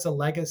feel like that's a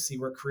legacy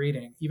we're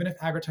creating. Even if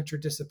agritecture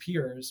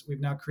disappears,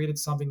 we've now created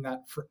something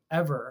that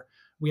forever,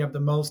 we have the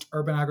most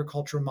urban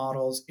agriculture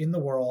models in the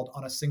world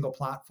on a single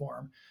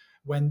platform.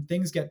 When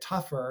things get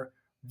tougher,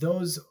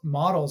 those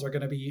models are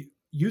going to be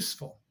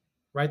useful,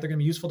 right? They're going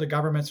to be useful to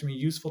governments, they're going to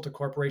be useful to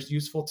corporations,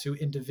 useful to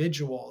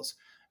individuals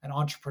and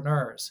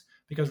entrepreneurs.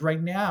 Because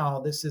right now,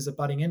 this is a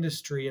budding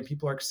industry and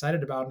people are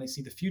excited about it and they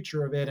see the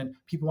future of it, and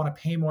people want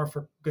to pay more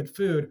for good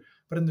food.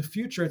 But in the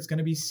future, it's going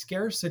to be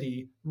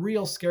scarcity,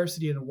 real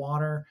scarcity in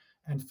water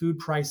and food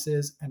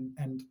prices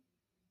and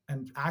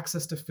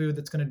access to food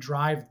that's going to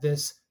drive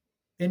this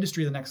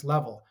industry to the next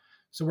level.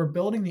 So we're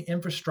building the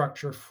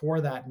infrastructure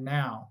for that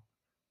now,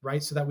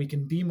 right? So that we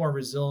can be more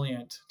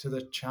resilient to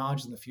the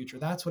challenges in the future.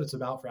 That's what it's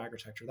about for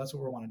agritecture. That's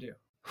what we want to do.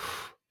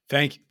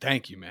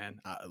 Thank you,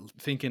 man.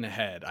 Thinking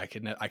ahead, I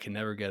can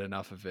never get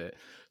enough of it.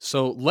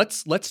 So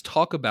let's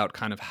talk about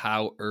kind of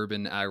how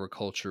urban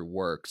agriculture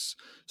works.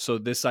 So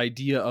this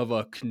idea of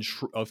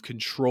of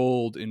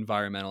controlled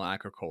environmental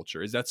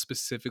agriculture, is that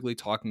specifically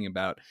talking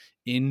about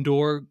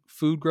indoor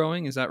food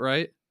growing? Is that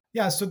right?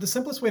 Yeah. So the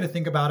simplest way to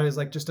think about it is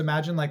like just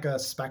imagine like a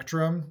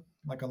spectrum,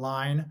 like a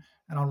line.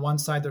 And on one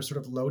side, there's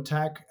sort of low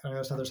tech, and on the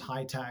other side, there's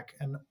high tech.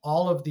 And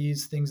all of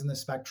these things in the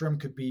spectrum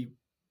could be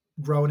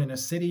grown in a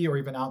city or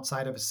even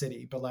outside of a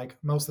city. But like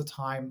most of the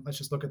time, let's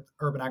just look at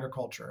urban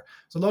agriculture.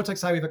 So low tech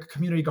side, we have a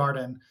community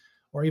garden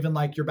or even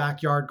like your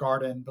backyard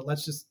garden, but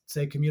let's just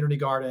say community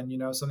garden,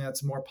 something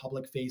that's more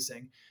public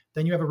facing.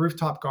 Then you have a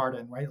rooftop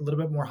garden, right? A little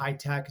bit more high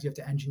tech because you have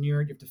to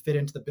engineer it, you have to fit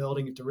into the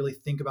building, you have to really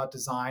think about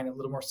design, a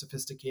little more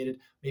sophisticated.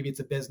 Maybe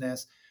it's a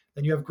business.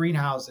 Then you have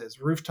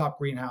greenhouses, rooftop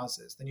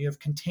greenhouses. Then you have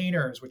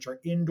containers, which are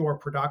indoor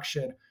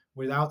production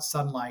without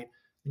sunlight.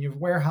 Then you have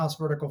warehouse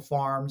vertical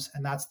farms,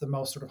 and that's the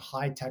most sort of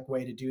high tech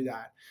way to do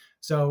that.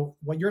 So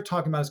what you're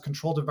talking about is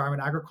controlled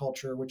environment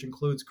agriculture, which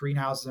includes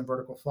greenhouses and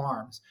vertical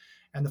farms.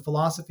 And the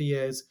philosophy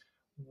is,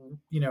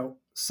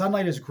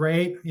 sunlight is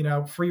great,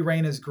 free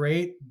rain is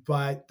great,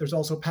 but there's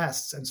also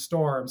pests and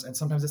storms, and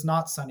sometimes it's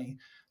not sunny.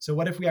 So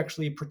what if we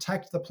actually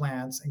protect the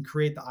plants and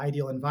create the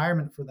ideal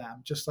environment for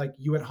them, just like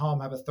you at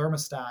home have a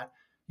thermostat,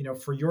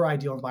 for your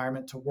ideal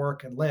environment to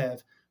work and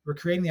live. We're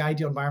creating the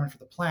ideal environment for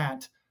the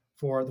plant,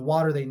 for the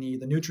water they need,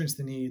 the nutrients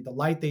they need, the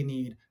light they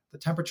need, the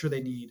temperature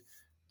they need,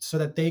 so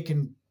that they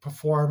can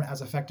perform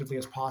as effectively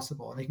as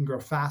possible. And they can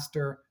grow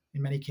faster,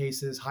 in many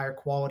cases, higher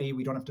quality.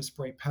 We don't have to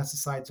spray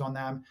pesticides on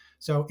them.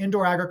 So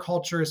indoor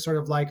agriculture is sort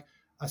of like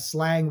a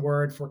slang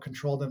word for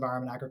controlled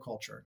environment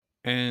agriculture.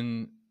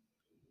 And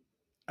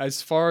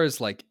as far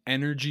as like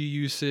energy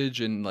usage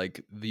and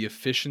like the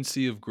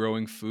efficiency of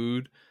growing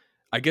food,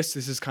 I guess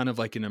this is kind of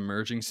like an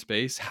emerging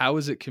space. How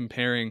is it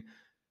comparing?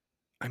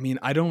 I mean,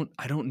 I don't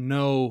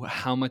know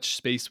how much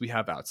space we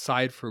have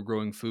outside for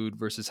growing food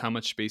versus how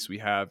much space we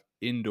have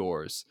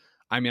indoors.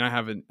 I mean, I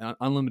have an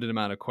unlimited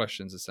amount of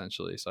questions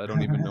essentially, so I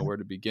don't even know where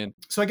to begin.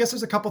 So I guess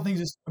there's a couple things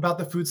just about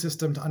the food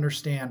system to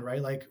understand,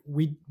 right? Like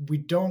we're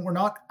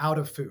not out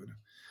of food.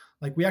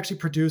 Like we actually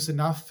produce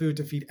enough food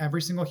to feed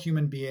every single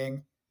human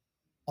being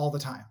all the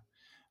time.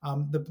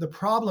 The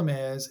problem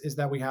is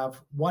that we have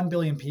 1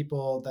 billion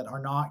people that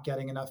are not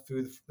getting enough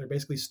food. They're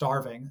basically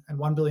starving, and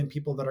 1 billion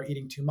people that are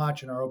eating too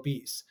much and are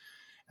obese.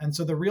 And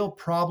so the real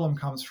problem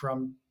comes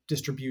from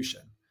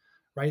distribution,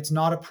 right? It's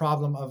not a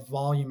problem of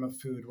volume of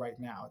food right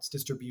now. It's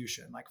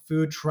distribution. Like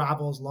food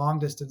travels long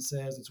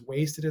distances. It's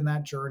wasted in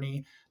that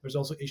journey. There's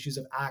also issues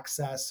of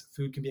access.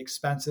 Food can be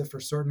expensive for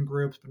certain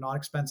groups, but not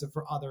expensive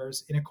for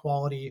others.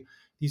 Inequality.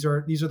 These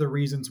are the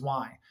reasons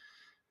why.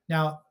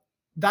 Now,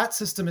 that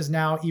system is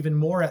now even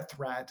more at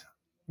threat,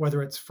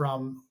 whether it's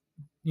from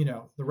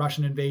the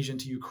Russian invasion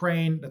to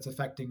Ukraine that's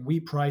affecting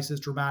wheat prices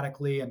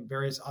dramatically and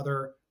various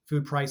other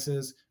food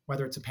prices,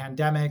 whether it's a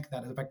pandemic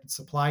that has affected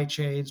supply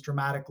chains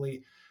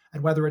dramatically,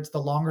 and whether it's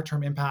the longer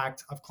term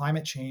impact of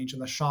climate change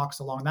and the shocks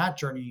along that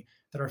journey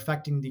that are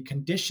affecting the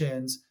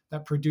conditions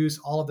that produce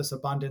all of this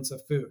abundance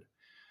of food.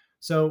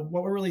 So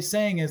what we're really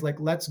saying is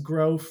like, let's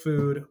grow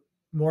food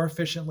more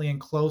efficiently and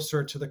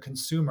closer to the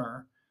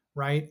consumer,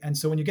 right? And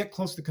so when you get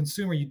close to the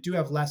consumer, you do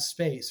have less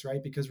space,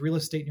 right? Because real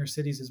estate in your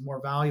cities is more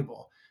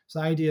valuable. So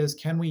the idea is,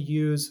 can we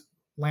use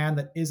land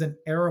that isn't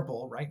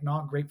arable, right?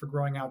 Not great for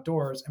growing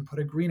outdoors, and put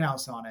a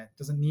greenhouse on it? It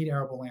doesn't need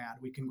arable land.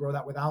 We can grow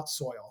that without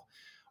soil.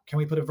 Can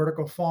we put a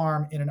vertical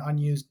farm in an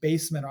unused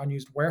basement or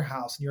unused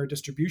warehouse near a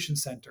distribution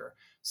center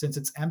since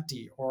it's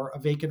empty, or a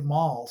vacant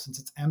mall since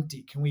it's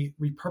empty? Can we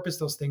repurpose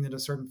those things into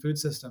certain food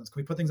systems?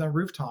 Can we put things on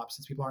rooftops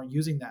since people aren't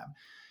using them?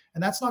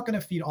 And that's not going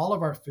to feed all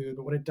of our food,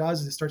 but what it does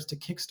is it starts to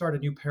kickstart a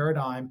new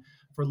paradigm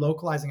for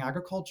localizing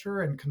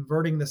agriculture and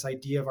converting this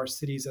idea of our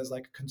cities as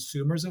like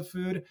consumers of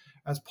food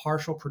as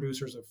partial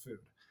producers of food.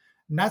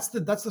 And that's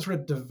the sort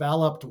of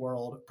developed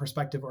world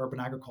perspective of urban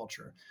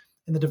agriculture.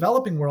 In the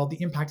developing world,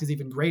 the impact is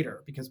even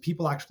greater because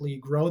people actually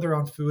grow their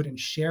own food and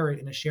share it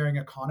in a sharing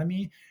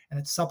economy, and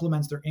it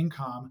supplements their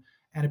income,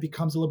 and it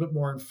becomes a little bit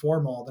more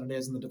informal than it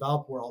is in the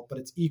developed world, but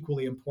it's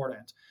equally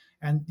important.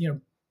 And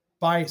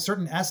by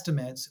certain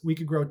estimates, we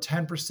could grow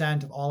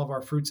 10% of all of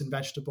our fruits and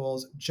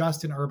vegetables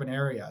just in urban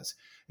areas.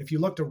 If you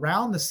looked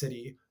around the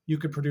city, you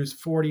could produce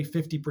 40,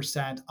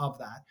 50% of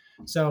that.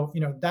 So,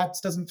 that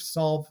doesn't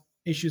solve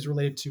issues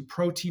related to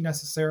protein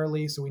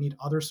necessarily. So we need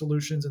other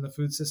solutions in the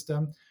food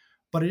system.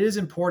 But it is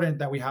important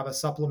that we have a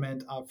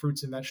supplement of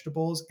fruits and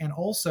vegetables, and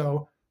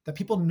also that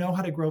people know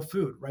how to grow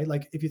food, right?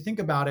 Like if you think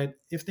about it,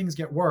 if things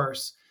get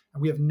worse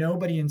and we have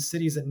nobody in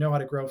cities that know how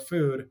to grow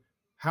food,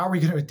 how are we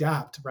going to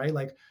adapt, right?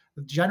 Like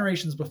the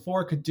generations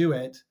before could do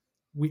it.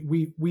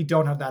 We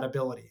don't have that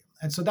ability.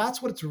 And so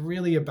that's what it's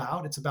really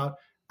about. It's about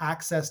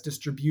access,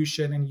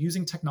 distribution, and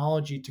using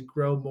technology to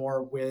grow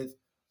more with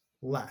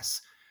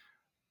less.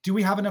 Do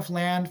we have enough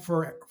land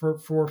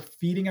for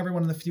feeding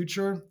everyone in the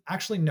future?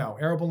 Actually, no.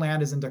 Arable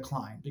land is in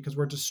decline because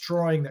we're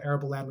destroying the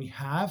arable land we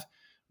have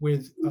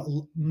with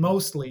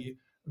mostly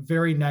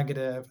very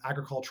negative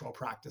agricultural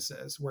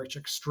practices, which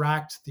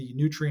extract the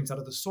nutrients out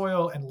of the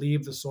soil and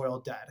leave the soil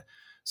dead.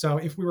 So,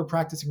 if we were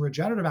practicing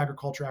regenerative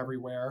agriculture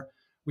everywhere,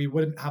 we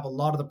wouldn't have a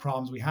lot of the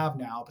problems we have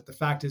now. But the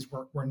fact is,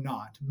 we're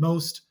not.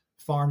 Most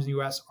farms in the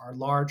US are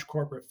large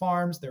corporate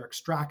farms, they're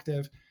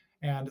extractive,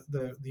 and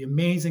the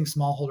amazing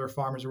smallholder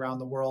farmers around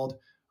the world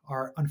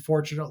are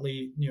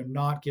unfortunately,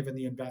 not given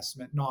the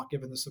investment, not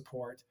given the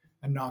support,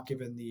 and not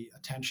given the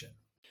attention.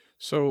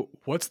 So,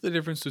 what's the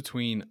difference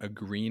between a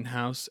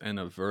greenhouse and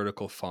a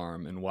vertical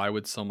farm, and why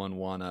would someone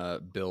want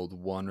to build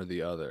one or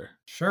the other?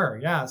 Sure,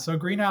 yeah. So a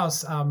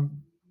greenhouse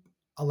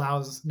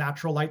allows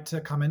natural light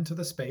to come into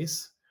the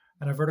space,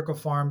 and a vertical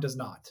farm does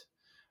not.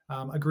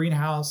 A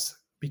greenhouse,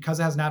 because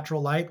it has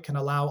natural light, can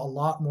allow a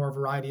lot more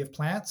variety of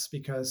plants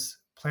because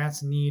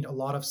plants need a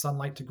lot of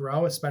sunlight to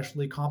grow,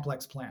 especially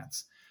complex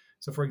plants.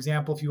 So, for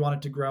example, if you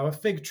wanted to grow a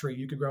fig tree,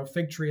 you could grow a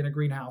fig tree in a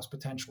greenhouse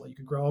potentially. You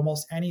could grow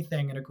almost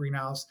anything in a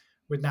greenhouse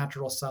with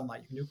natural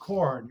sunlight. You can do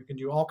corn, you can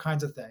do all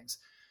kinds of things.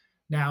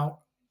 Now,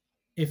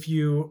 if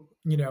you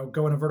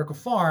go in a vertical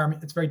farm,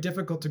 it's very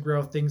difficult to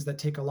grow things that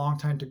take a long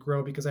time to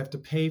grow because I have to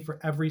pay for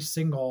every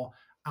single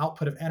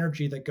output of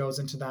energy that goes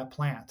into that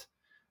plant.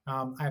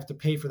 I have to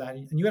pay for that.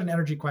 And you had an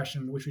energy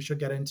question, which we should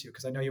get into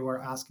because I know you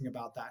were asking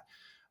about that.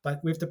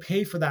 But we have to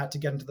pay for that to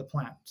get into the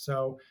plant.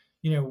 So,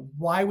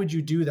 why would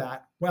you do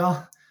that?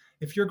 Well,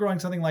 if you're growing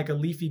something like a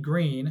leafy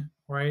green,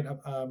 right,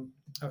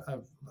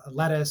 a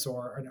lettuce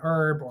or an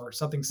herb or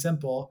something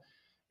simple,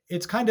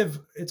 it's kind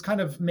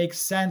of makes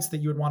sense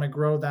that you would want to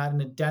grow that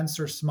in a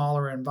denser,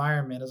 smaller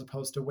environment as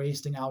opposed to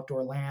wasting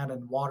outdoor land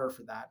and water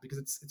for that because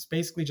it's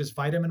basically just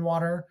vitamin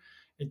water.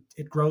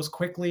 It grows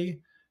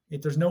quickly.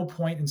 There's no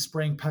point in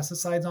spraying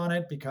pesticides on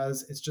it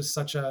because it's just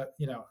such a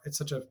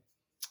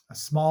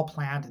small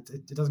plant.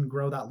 It doesn't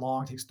grow that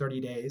long. It takes 30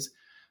 days.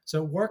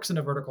 So it works in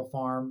a vertical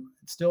farm.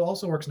 It still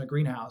also works in a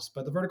greenhouse,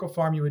 but the vertical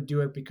farm, you would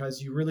do it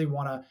because you really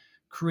want to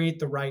create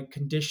the right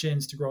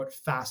conditions to grow it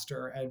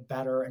faster and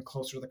better and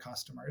closer to the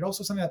customer. It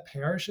also something that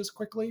perishes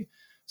quickly.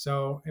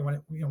 So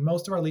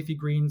most of our leafy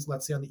greens,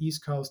 let's say on the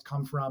East Coast,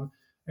 come from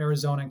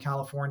Arizona and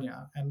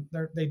California, and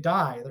they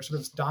die. They're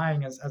sort of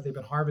dying as they've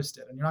been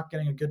harvested, and you're not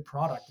getting a good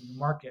product in the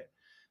market.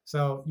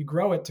 So you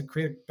grow it to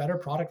create a better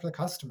product for the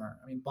customer.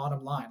 I mean,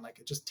 bottom line, like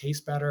it just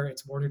tastes better,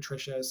 it's more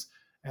nutritious,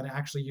 and it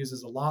actually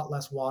uses a lot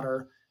less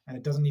water, and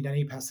it doesn't need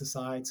any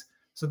pesticides.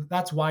 So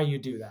that's why you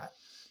do that.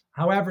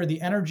 However,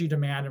 the energy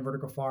demand in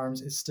vertical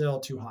farms is still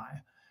too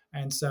high.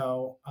 And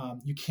so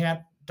you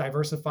can't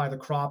diversify the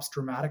crops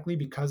dramatically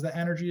because the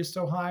energy is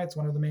so high. It's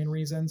one of the main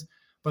reasons.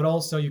 But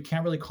also, you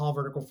can't really call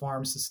vertical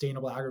farms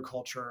sustainable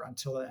agriculture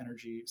until the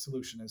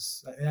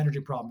energy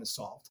problem is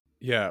solved.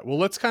 Yeah, well,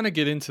 let's kind of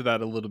get into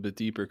that a little bit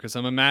deeper because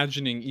I'm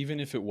imagining even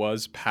if it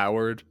was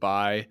powered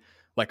by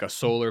like a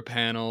solar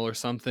panel or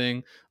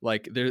something,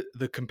 like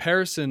the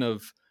comparison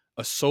of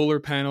a solar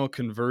panel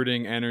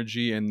converting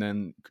energy and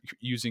then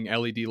using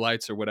LED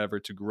lights or whatever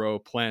to grow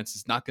plants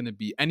is not going to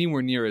be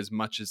anywhere near as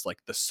much as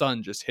like the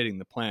sun just hitting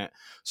the plant.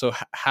 So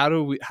how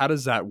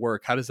does that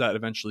work? How does that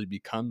eventually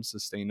become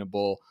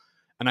sustainable?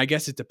 And I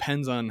guess it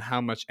depends on how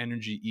much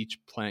energy each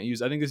plant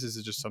uses. I think this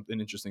is just something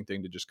interesting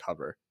thing to just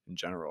cover in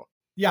general.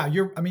 Yeah,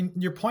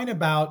 your point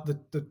about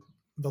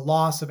the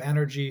loss of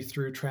energy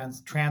through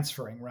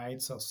transferring,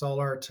 right? So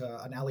solar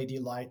to an LED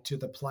light to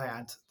the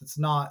plant, it's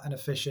not an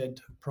efficient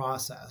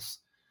process.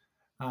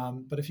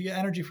 But if you get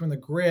energy from the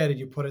grid and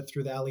you put it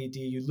through the LED,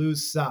 you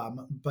lose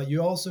some, but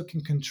you also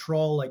can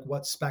control like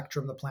what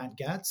spectrum the plant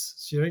gets.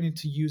 So you don't need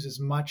to use as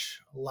much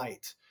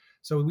light.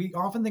 So we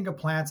often think of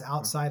plants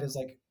outside as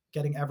like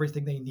getting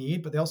everything they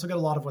need, but they also get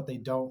a lot of what they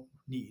don't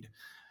need.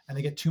 And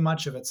they get too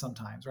much of it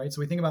sometimes, right?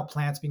 So we think about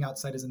plants being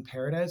outside as in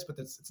paradise, but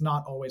it's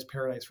not always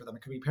paradise for them.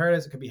 It could be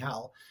paradise, it could be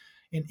hell.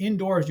 In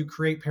indoors, you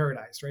create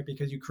paradise, right?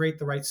 Because you create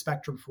the right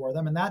spectrum for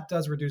them. And that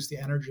does reduce the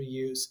energy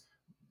use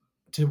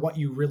to what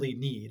you really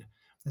need.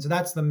 And so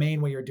that's the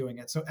main way you're doing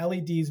it. So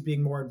LEDs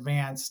being more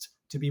advanced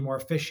to be more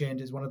efficient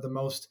is one of the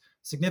most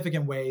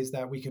significant ways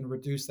that we can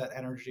reduce that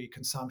energy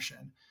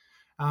consumption.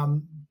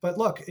 But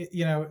look,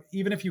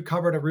 even if you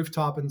covered a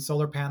rooftop and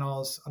solar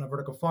panels on a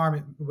vertical farm,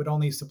 it would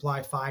only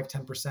supply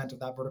 5-10% of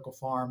that vertical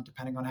farm,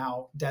 depending on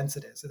how dense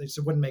it is. It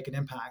just wouldn't make an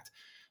impact.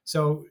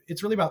 So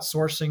it's really about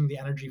sourcing the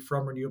energy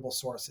from renewable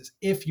sources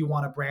if you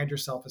want to brand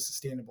yourself as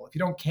sustainable. If you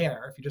don't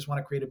care, if you just want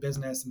to create a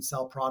business and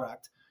sell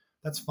product,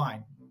 that's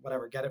fine.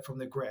 Whatever, get it from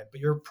the grid.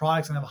 But your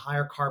product's going to have a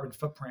higher carbon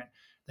footprint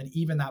than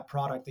even that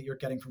product that you're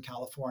getting from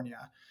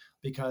California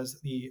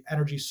because the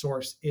energy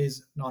source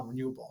is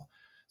non-renewable.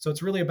 So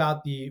it's really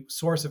about the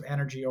source of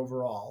energy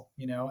overall,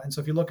 And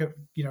so if you look at,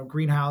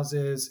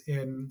 greenhouses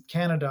in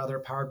Canada,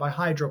 they're powered by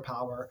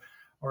hydropower.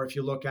 Or if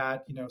you look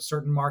at,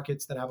 certain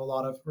markets that have a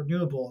lot of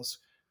renewables,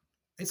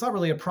 it's not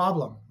really a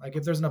problem. Like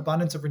if there's an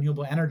abundance of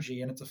renewable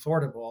energy and it's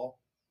affordable,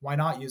 why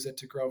not use it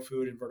to grow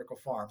food in vertical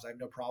farms? I have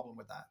no problem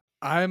with that.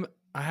 I'm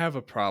I have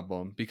a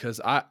problem because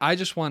I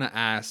just want to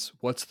ask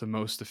what's the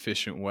most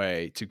efficient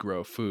way to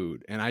grow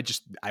food. And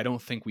I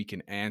don't think we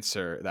can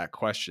answer that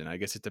question. I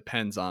guess it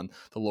depends on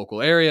the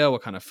local area,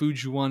 what kind of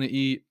food you want to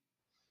eat.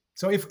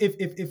 So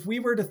if we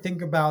were to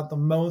think about the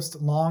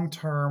most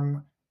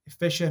long-term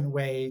efficient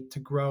way to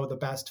grow the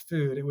best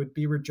food, it would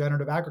be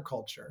regenerative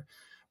agriculture.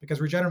 Because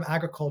regenerative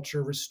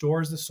agriculture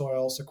restores the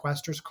soil,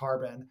 sequesters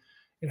carbon.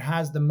 It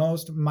has the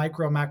most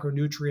micro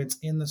macronutrients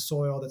in the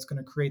soil that's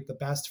going to create the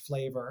best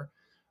flavor.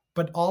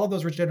 But all of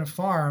those regenerative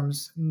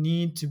farms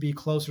need to be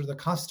closer to the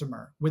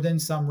customer within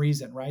some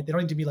reason, right? They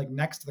don't need to be like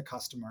next to the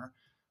customer,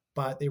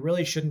 but they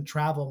really shouldn't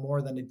travel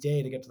more than a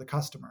day to get to the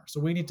customer. So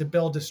we need to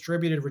build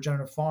distributed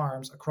regenerative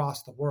farms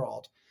across the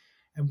world.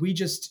 And we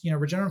just,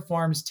 regenerative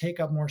farms take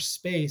up more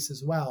space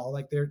as well.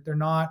 Like they're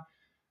not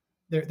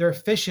they're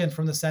efficient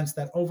from the sense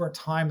that over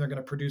time they're going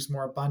to produce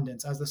more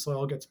abundance. As the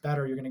soil gets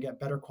better, you're going to get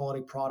better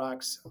quality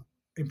products,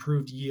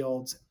 improved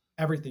yields,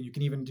 everything. You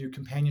can even do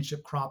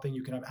companionship cropping.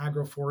 You can have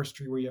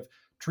agroforestry where you have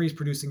trees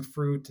producing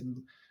fruit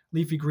and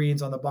leafy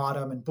greens on the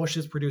bottom and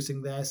bushes producing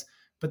this.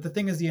 But the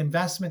thing is, the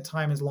investment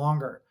time is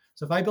longer.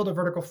 So if I build a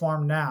vertical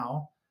farm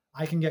now,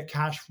 I can get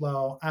cash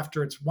flow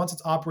after once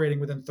it's operating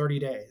within 30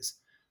 days.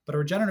 But a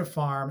regenerative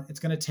farm, it's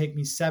going to take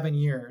me 7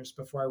 years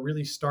before I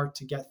really start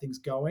to get things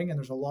going. And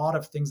there's a lot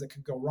of things that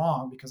could go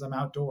wrong because I'm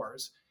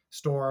outdoors,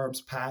 storms,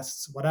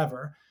 pests,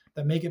 whatever,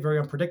 that make it very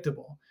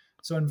unpredictable.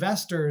 So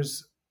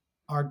investors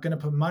are going to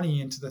put money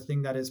into the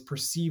thing that is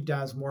perceived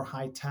as more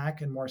high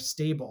tech and more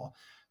stable.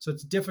 So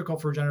it's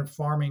difficult for regenerative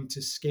farming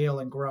to scale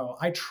and grow.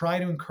 I try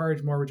to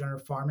encourage more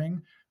regenerative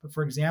farming. But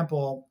for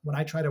example, when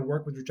I try to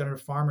work with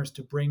regenerative farmers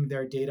to bring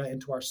their data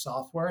into our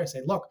software, I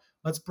say, look,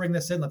 let's bring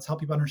this in. Let's help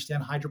people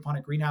understand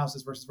hydroponic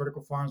greenhouses versus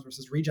vertical farms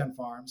versus regen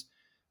farms.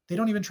 They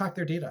don't even track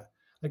their data.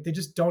 Like they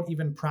just don't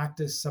even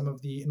practice some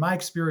of the, in my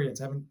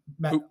experience, I haven't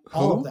met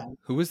all of them.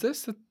 Who is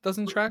this that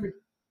doesn't track?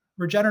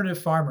 Regenerative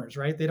farmers,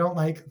 right? They don't,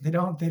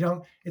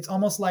 it's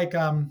almost like,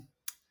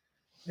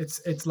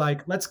 it's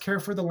like, let's care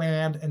for the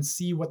land and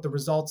see what the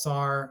results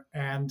are.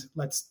 And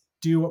let's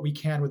do what we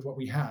can with what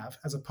we have,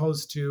 as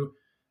opposed to,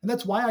 and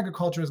that's why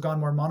agriculture has gone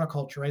more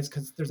monoculturized,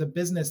 because there's a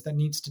business that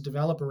needs to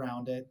develop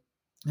around it.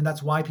 And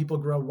that's why people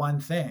grow one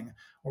thing,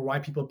 or why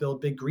people build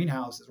big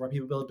greenhouses, why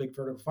people build big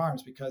vertical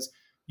farms, because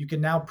you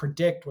can now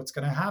predict what's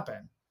going to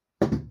happen,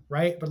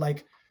 right? But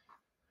like,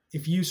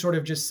 if you sort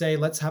of just say,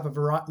 let's have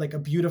like a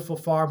beautiful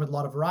farm with a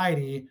lot of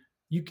variety,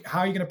 how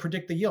are you going to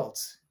predict the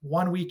yields?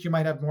 1 week you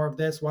might have more of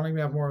this, 1 week you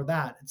have more of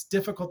that. It's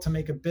difficult to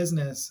make a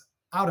business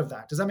out of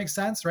that. Does that make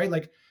sense? Right?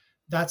 Like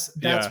that's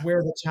Yeah.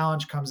 where the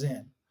challenge comes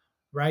in.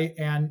 Right.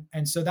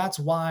 And so that's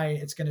why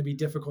it's going to be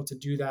difficult to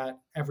do that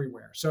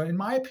everywhere. So in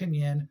my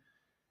opinion,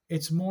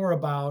 it's more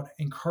about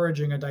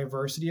encouraging a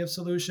diversity of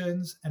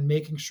solutions and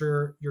making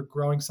sure you're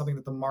growing something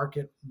that the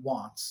market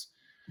wants.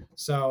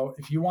 So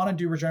if you want to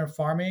do regenerative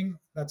farming,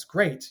 that's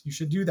great. You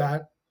should do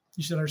that.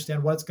 You should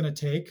understand what it's going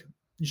to take.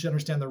 You should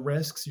understand the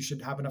risks. You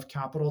should have enough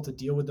capital to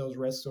deal with those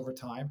risks over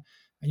time.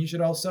 And you should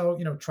also,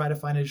 try to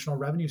find additional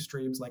revenue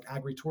streams like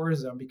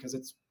agritourism, because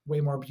it's way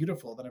more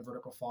beautiful than a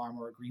vertical farm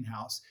or a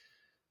greenhouse.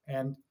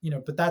 And,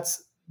 but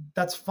that's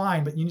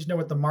fine, but you need to know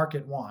what the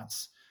market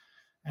wants.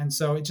 And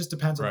so it just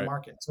depends on the Right.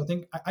 market. So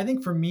I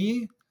think for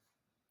me,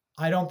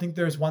 I don't think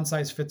there's one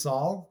size fits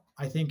all.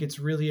 I think it's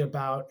really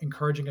about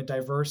encouraging a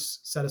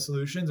diverse set of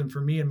solutions. And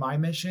for me and my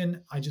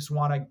mission, I just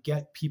want to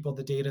get people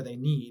the data they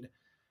need.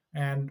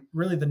 And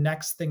really, the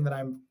next thing that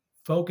I'm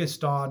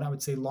focused on, I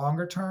would say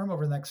longer term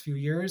over the next few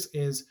years,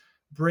 is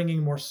bringing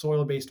more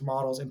soil based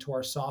models into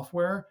our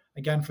software,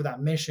 again, for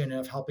that mission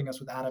of helping us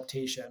with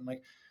adaptation.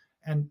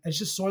 And it's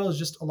just, soil is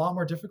just a lot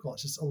more difficult.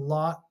 It's just a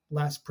lot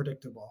less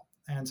predictable.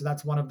 And so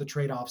that's one of the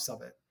trade offs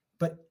of it.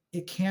 But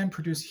it can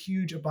produce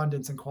huge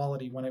abundance and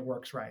quality when it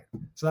works right.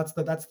 So that's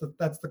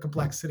the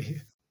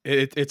complexity.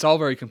 It's all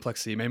very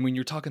complexity, man. When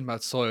you're talking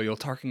about soil, you're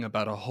talking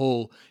about a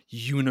whole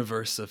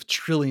universe of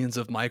trillions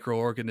of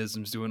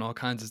microorganisms doing all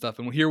kinds of stuff.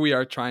 And here we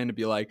are trying to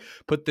be like,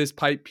 put this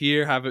pipe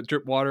here, have it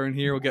drip water in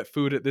here, we'll get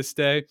food at this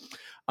day.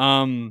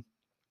 Um,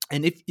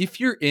 and if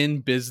you're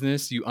in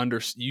business,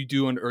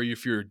 or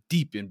if you're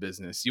deep in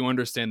business, you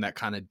understand that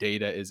kind of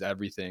data is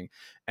everything.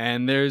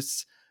 And there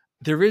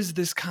is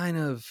this kind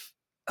of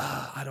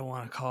I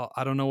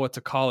don't know what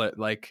to call it,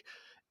 like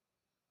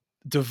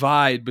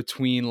divide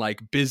between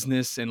like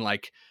business and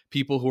like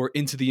people who are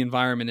into the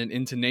environment and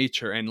into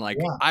nature. And like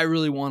Yeah, I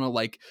really want to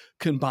like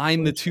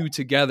combine the for sure. two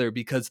together,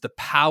 because the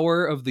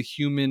power of the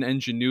human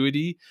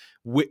ingenuity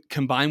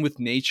combined with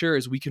nature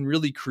is we can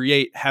really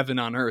create heaven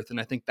on earth. And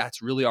I think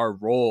that's really our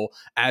role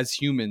as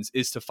humans,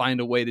 is to find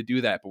a way to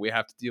do that, but we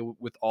have to deal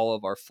with all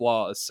of our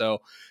flaws. So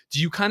do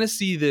you kind of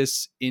see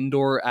this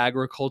indoor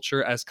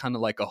agriculture as kind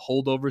of like a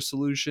holdover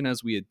solution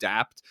as we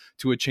adapt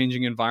to a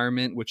changing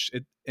environment,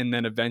 and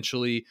then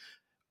eventually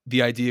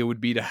the idea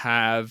would be to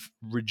have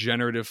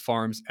regenerative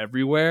farms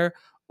everywhere?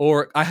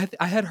 Or I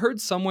had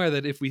heard somewhere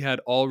that if we had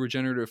all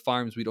regenerative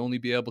farms, we'd only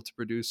be able to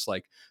produce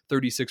like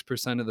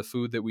 36% of the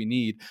food that we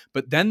need.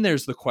 But then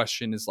there's the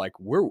question is like,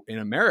 we're in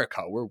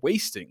America, we're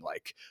wasting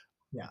like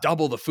Yeah.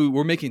 double the food.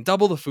 We're making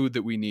double the food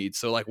that we need.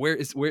 So like, where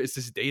is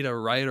this data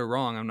right or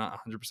wrong? I'm not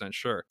 100%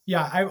 sure.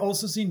 Yeah, I've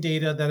also seen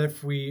data that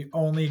if we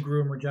only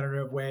grew in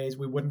regenerative ways,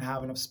 we wouldn't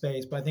have enough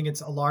space. But I think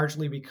it's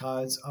largely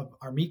because of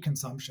our meat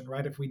consumption,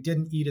 right? If we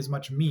didn't eat as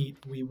much meat,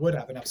 we would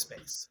have enough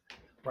space,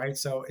 right?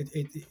 So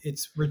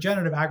it's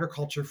regenerative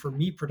agriculture for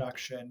meat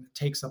production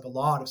takes up a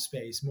lot of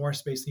space, more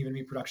space than even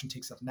meat production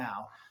takes up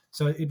now.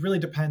 So it really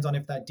depends on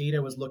if that data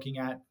was looking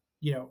at,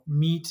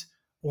 meat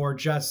or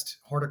just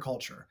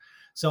horticulture.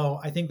 So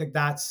I think that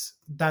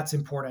that's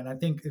important. I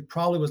think it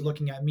probably was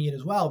looking at meat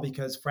as well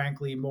because,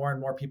 frankly, more and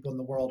more people in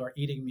the world are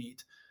eating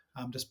meat,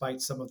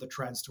 despite some of the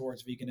trends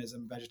towards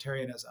veganism,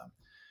 vegetarianism.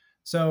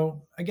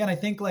 So again, I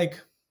think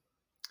it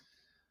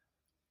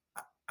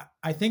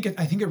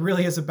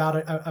really is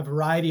about a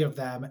variety of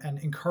them and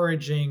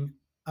encouraging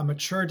a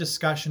mature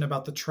discussion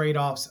about the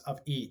trade-offs of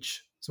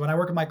each. So when I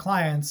work with my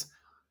clients,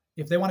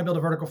 if they want to build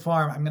a vertical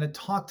farm, I'm going to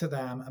talk to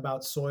them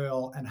about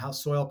soil and how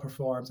soil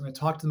performs. I'm going to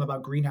talk to them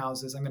about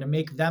greenhouses. I'm going to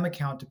make them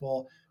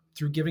accountable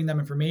through giving them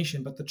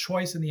information, but the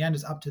choice in the end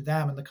is up to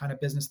them and the kind of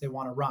business they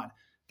want to run.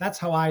 That's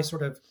how I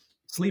sort of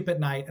sleep at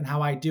night and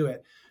how I do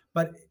it.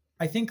 But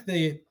I think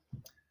the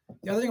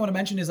other thing I want to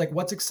mention is like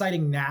what's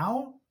exciting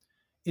now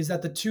is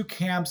that the two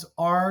camps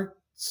are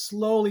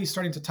slowly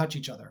starting to touch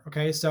each other.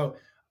 Okay. So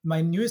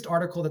my newest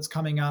article that's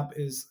coming up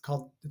it's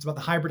about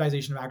the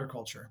hybridization of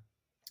agriculture.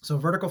 So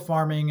vertical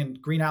farming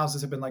and greenhouses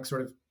have been like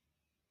sort of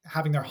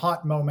having their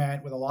hot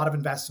moment with a lot of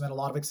investment, a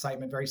lot of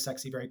excitement, very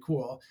sexy, very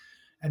cool.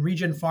 And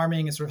regen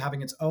farming is sort of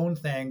having its own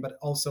thing, but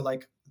also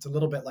like it's a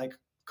little bit like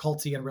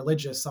culty and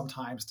religious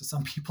sometimes to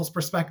some people's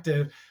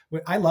perspective.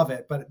 I love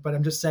it, but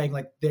I'm just saying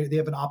like they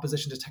have an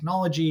opposition to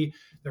technology.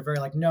 They're very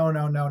like no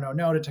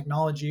to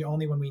technology,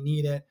 only when we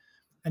need it.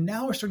 And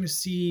now we're starting to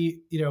see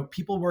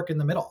people work in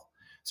the middle.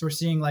 So we're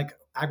seeing like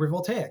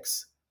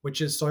agrivoltaics,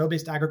 which is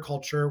soil-based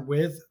agriculture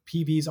with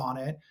PVs on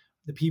it.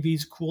 The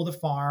PVs cool the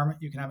farm.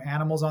 You can have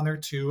animals on there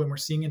too. And we're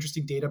seeing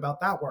interesting data about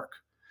that work.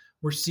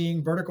 We're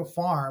seeing vertical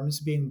farms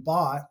being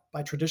bought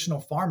by traditional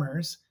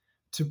farmers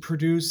to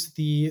produce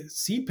the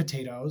seed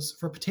potatoes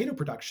for potato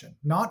production,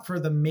 not for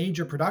the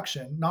major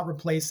production, not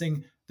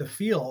replacing the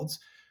fields,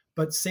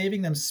 but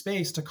saving them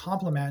space to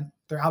complement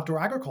their outdoor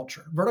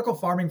agriculture. Vertical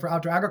farming for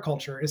outdoor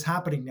agriculture is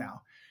happening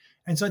now.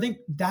 And so I think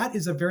that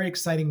is a very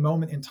exciting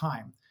moment in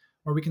time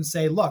where we can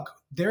say, look,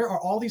 there are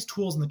all these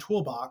tools in the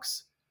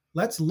toolbox.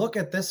 Let's look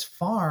at this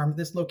farm,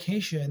 this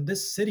location,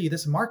 this city,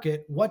 this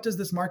market. What does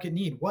this market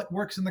need? What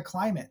works in the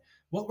climate?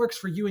 What works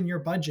for you and your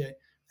budget?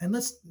 And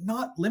let's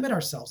not limit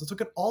ourselves. Let's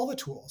look at all the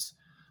tools,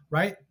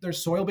 right?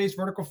 There's soil-based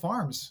vertical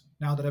farms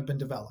now that have been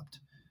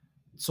developed.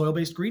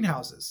 Soil-based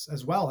greenhouses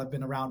as well have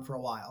been around for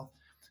a while.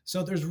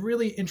 So there's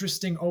really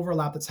interesting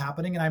overlap that's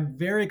happening. And I'm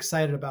very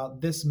excited about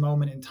this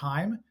moment in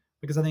time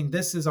because I think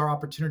this is our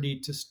opportunity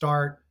to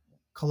start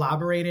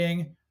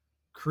collaborating,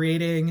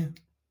 creating,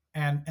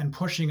 and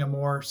pushing a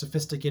more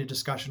sophisticated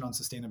discussion on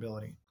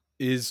sustainability.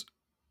 Is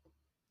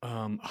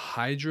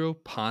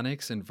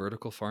hydroponics and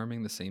vertical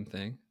farming the same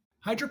thing?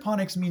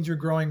 Hydroponics means you're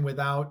growing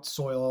without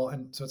soil.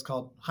 And so it's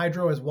called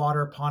hydro is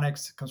water,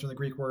 ponics comes from the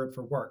Greek word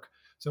for work.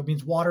 So it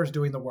means water is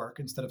doing the work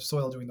instead of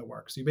soil doing the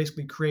work. So you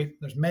basically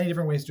there's many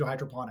different ways to do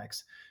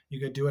hydroponics. You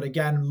could do it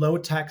again, low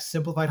tech,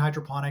 simplified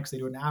hydroponics. They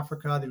do it in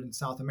Africa, they do it in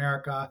South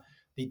America.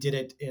 They did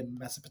it in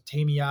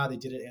Mesopotamia. They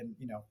did it in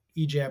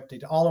Egypt. They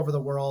did all over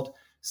the world,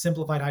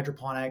 simplified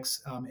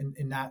hydroponics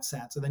in that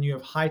sense. And then you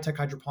have high-tech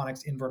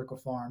hydroponics in vertical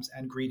farms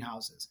and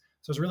greenhouses.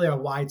 So it's really a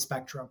wide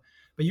spectrum.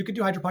 But you could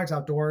do hydroponics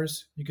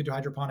outdoors. You could do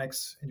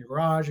hydroponics in your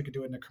garage. You could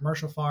do it in a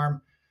commercial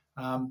farm.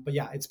 But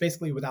yeah, it's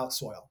basically without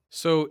soil.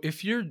 So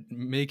if you're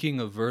making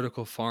a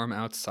vertical farm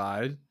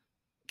outside,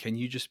 can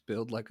you just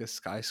build like a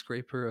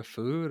skyscraper of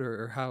food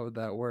or how would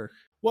that work?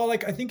 Well,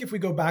 like I think if we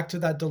go back to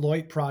that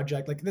Deloitte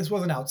project, like this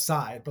wasn't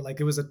outside, but like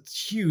it was a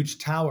huge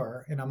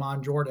tower in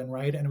Amman, Jordan,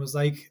 right? And it was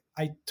like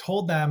I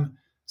told them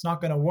it's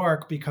not going to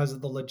work because of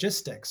the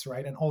logistics,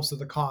 right? And also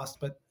the cost.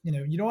 But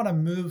you don't want to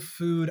move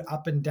food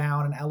up and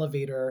down an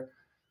elevator.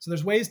 So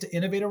there's ways to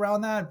innovate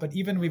around that. But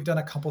even we've done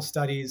a couple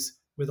studies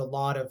with a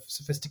lot of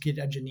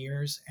sophisticated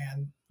engineers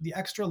and the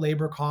extra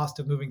labor cost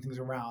of moving things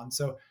around.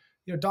 So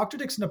Dr.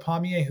 Dixon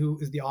Apamie, who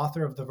is the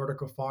author of The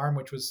Vertical Farm,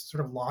 which was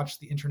sort of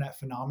launched the internet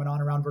phenomenon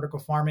around vertical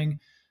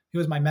farming, he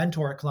was my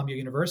mentor at Columbia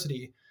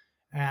University.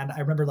 And I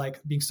remember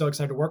like being so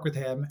excited to work with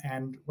him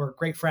and we're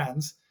great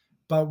friends,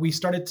 but we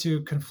started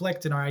to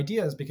conflict in our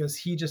ideas because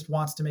he just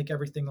wants to make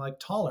everything like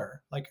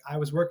taller. Like I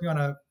was working on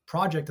a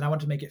project and I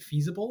wanted to make it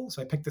feasible.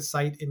 So I picked a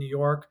site in New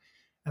York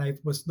and I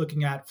was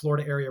looking at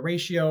Florida area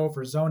ratio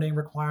for zoning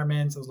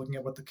requirements. I was looking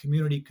at what the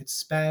community could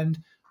spend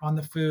on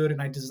the food.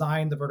 And I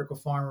designed the vertical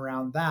farm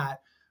around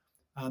that.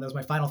 That was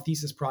my final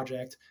thesis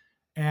project.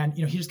 And,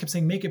 he just kept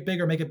saying, make it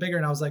bigger, make it bigger.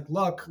 And I was like,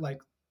 look, like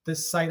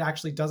this site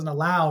actually doesn't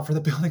allow for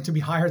the building to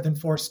be higher than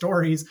 4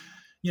 stories,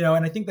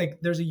 and I think like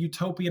there's a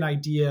utopian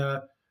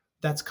idea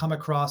that's come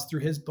across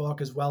through his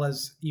book, as well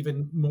as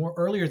even more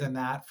earlier than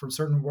that from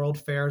certain world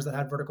fairs that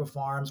had vertical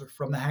farms or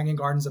from the Hanging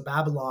Gardens of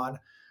Babylon,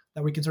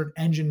 that we can sort of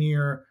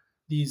engineer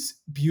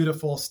these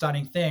beautiful,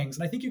 stunning things.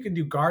 And I think you can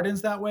do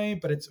gardens that way,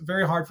 but it's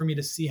very hard for me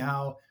to see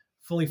how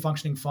fully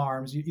functioning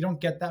farms, you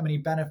don't get that many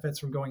benefits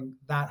from going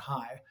that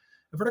high.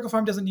 A vertical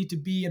farm doesn't need to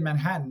be in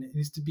Manhattan. It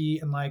needs to be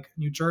in like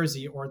New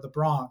Jersey or the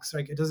Bronx.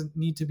 Like it doesn't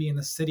need to be in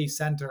the city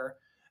center,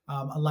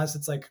 unless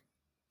it's like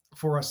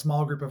for a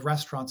small group of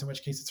restaurants, in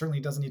which case it certainly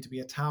doesn't need to be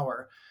a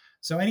tower.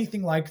 So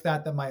anything like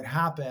that that might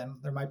happen,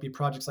 there might be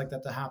projects like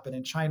that happen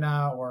in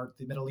China or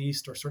the Middle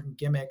East or certain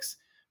gimmicks,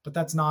 but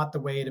that's not the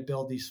way to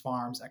build these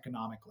farms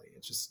economically.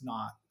 It's just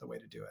not the way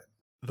to do it.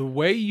 The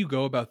way you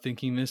go about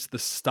thinking this, the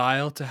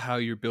style to how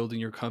you're building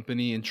your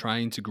company and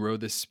trying to grow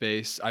this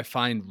space, I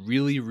find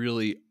really,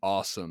 really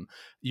awesome.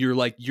 You're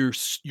like your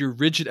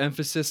rigid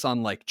emphasis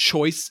on like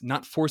choice,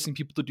 not forcing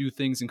people to do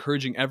things,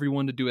 encouraging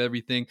everyone to do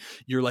everything.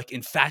 Your like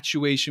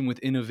infatuation with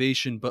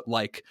innovation, but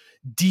like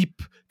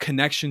deep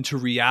connection to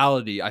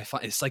reality. I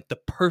find it's like the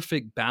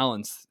perfect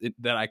balance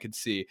that I could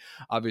see,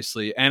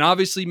 obviously. And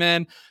obviously,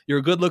 man, you're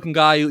a good looking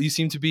guy. You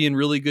seem to be in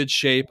really good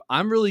shape.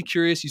 I'm really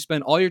curious. You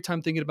spend all your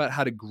time thinking about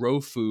how to grow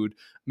food.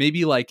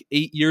 Maybe like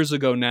 8 years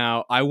ago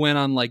now, I went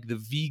on like the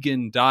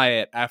vegan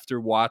diet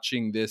after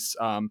watching this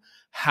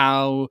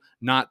How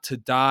Not to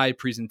Die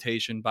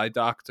presentation by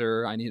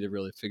Dr. I need to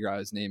really figure out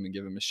his name and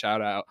give him a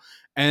shout out.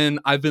 And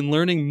I've been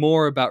learning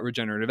more about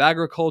regenerative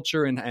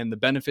agriculture and the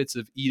benefits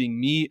of eating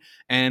meat.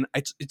 And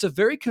it's a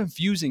very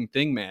confusing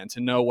thing, man, to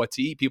know what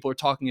to eat. People are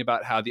talking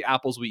about how the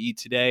apples we eat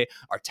today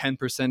are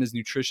 10% as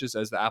nutritious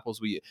as the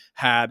apples we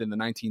had in the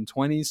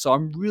 1920s. So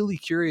I'm really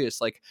curious,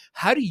 like,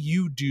 how do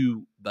you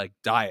do like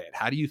diet?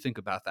 How do you think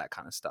about that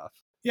kind of stuff?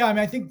 Yeah, I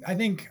mean, I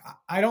think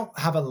I don't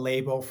have a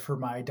label for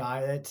my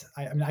diet.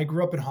 I mean, I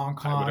grew up in Hong I would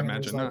Kong, and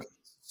there's imagine like not.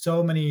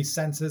 so many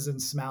senses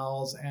and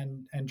smells,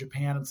 and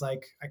Japan. It's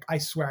like I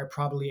swear I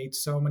probably ate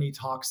so many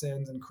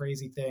toxins and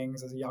crazy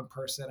things as a young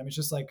person. I mean, it's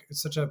just like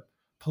it's such a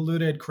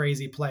polluted,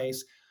 crazy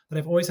place that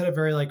I've always had a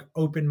very like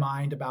open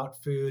mind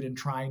about food and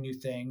trying new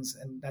things,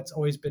 and that's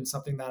always been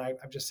something that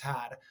I've just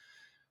had.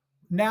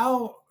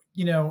 Now,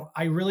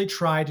 I really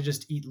try to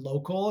just eat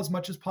local as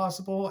much as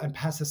possible and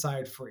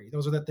pesticide free.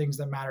 Those are the things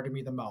that matter to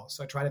me the most.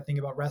 So I try to think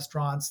about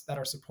restaurants that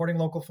are supporting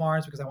local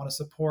farms because I want to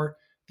support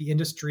the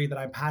industry that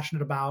I'm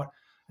passionate about.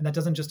 And that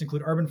doesn't just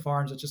include urban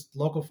farms, it's just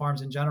local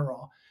farms in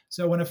general.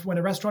 So when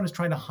a restaurant is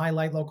trying to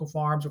highlight local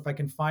farms, or if I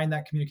can find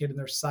that communicated in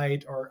their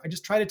site, or I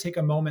just try to take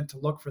a moment to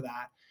look for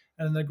that.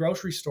 And in the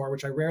grocery store,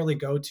 which I rarely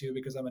go to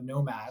because I'm a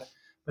nomad,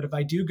 but if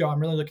I do go, I'm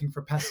really looking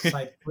for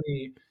pesticide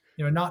free,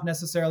 not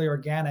necessarily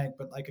organic,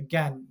 but like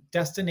again,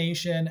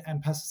 destination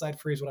and pesticide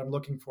free is what I'm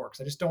looking for, because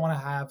I just don't want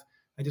to have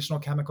additional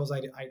chemicals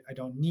I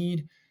don't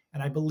need.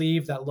 And I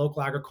believe that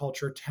local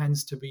agriculture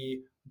tends to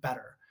be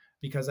better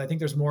because I think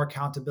there's more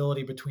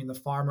accountability between the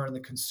farmer and the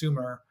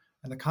consumer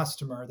and the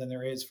customer than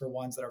there is for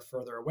ones that are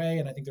further away.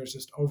 And I think there's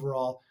just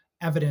overall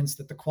evidence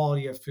that the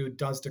quality of food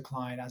does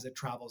decline as it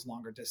travels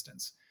longer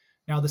distance.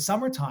 Now, the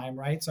summertime,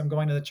 right? So I'm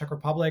going to the Czech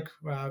Republic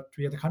to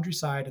be at the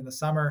countryside in the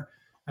summer,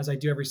 as I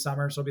do every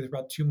summer. So I'll be there for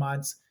about 2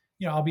 months.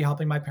 I'll be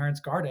helping my parents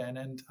garden,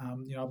 and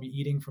I'll be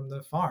eating from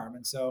the farm.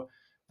 And so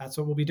that's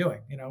what we'll be doing.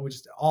 We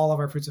just all of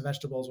our fruits and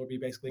vegetables will be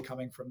basically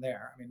coming from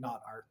there. I mean,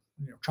 not our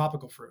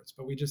tropical fruits,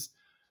 but we just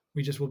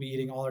will be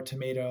eating all our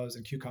tomatoes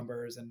and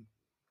cucumbers and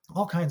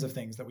all kinds of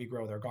things that we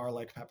grow there,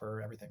 garlic,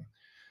 pepper, everything.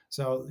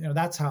 So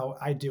that's how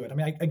I do it. I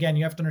mean, again,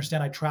 you have to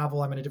understand I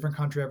travel. I'm in a different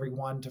country every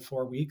 1 to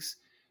 4 weeks.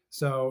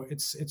 So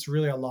it's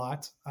really a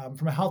lot.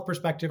 From a health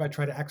perspective, I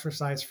try to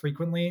exercise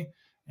frequently,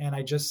 and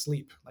I just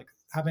sleep. Like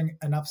having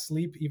enough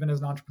sleep, even as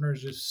an entrepreneur,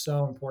 is just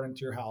so important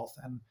to your health.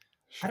 And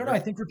I don't know. I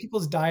Sure. think for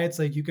people's diets,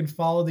 like you can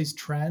follow these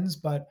trends,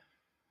 but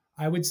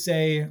I would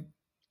say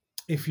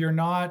if you're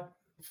not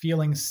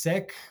feeling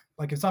sick,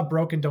 like if it's not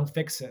broken, don't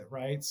fix it,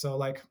 right? So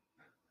like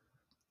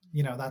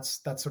that's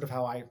sort of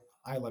how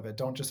I live it.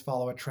 Don't just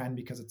follow a trend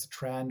because it's a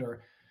trend,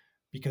 or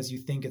because you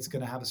think it's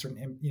going to have a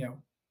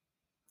certain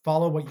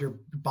follow what your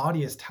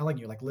body is telling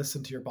you. Like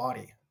listen to your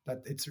body. I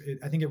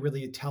think it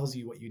really tells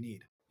you what you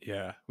need.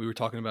 Yeah, we were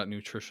talking about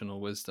nutritional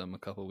wisdom a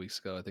couple of weeks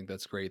ago. I think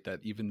that's great that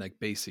even like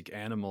basic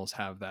animals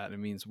have that. It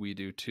means we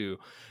do too.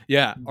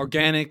 Yeah, Mhm.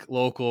 organic,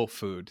 local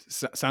food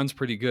sounds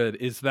pretty good.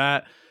 Is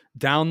that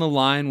down the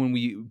line when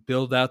we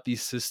build out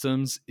these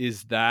systems?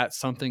 Is that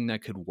something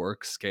that could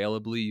work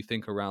scalably? You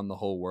think around the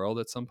whole world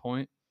at some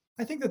point?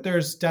 I think that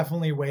there's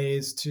definitely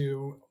ways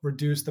to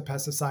reduce the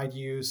pesticide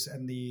use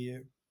and the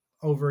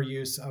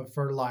overuse of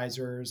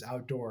fertilizers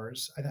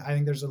outdoors. I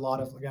think there's a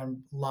lot of,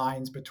 again,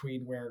 lines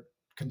between where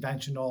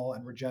conventional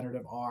and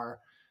regenerative are,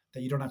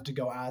 that you don't have to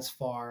go as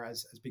far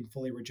as being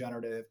fully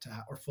regenerative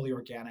or fully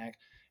organic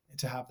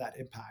to have that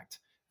impact.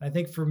 And I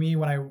think for me,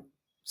 when I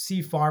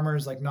see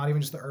farmers, like not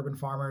even just the urban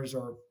farmers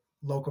or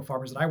local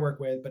farmers that I work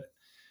with, but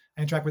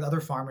I interact with other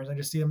farmers, I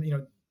just see them,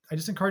 I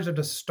just encourage them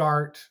to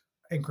start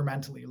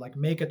incrementally, like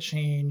make a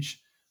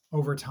change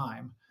over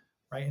time,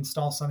 right?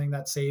 Install something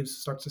that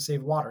starts to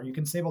save water. You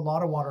can save a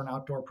lot of water in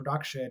outdoor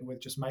production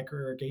with just micro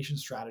irrigation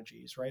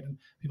strategies, right? And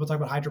people talk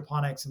about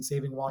hydroponics and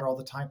saving water all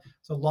the time.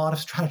 So a lot of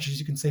strategies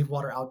you can save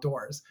water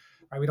outdoors,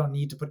 right? We don't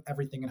need to put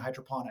everything in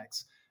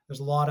hydroponics. There's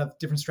a lot of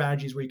different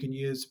strategies where you can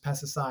use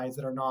pesticides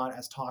that are not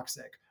as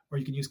toxic, or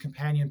you can use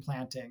companion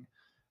planting.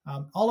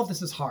 All of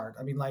this is hard.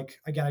 I mean, like,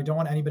 again, I don't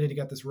want anybody to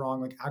get this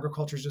wrong. Like,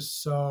 agriculture is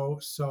just so,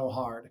 so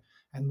hard.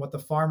 And what the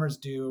farmers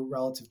do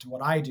relative to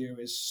what I do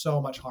is so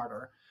much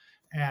harder.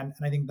 And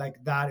I think like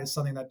that is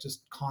something that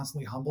just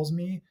constantly humbles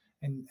me.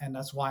 And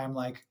that's why I'm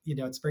like,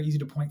 it's very easy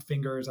to point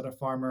fingers at a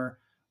farmer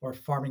or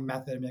farming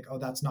method and be like, oh,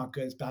 that's not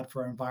good. It's bad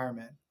for our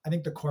environment. I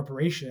think the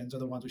corporations are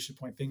the ones we should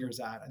point fingers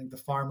at. I think the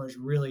farmers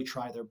really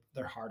try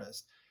their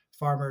hardest.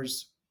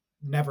 Farmers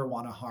never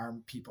want to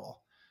harm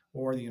people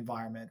or the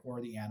environment or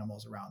the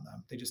animals around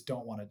them. They just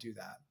don't want to do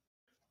that.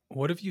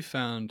 What have you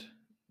found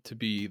to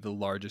be the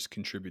largest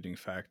contributing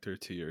factor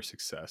to your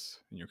success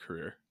in your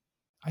career?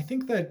 I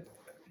think that,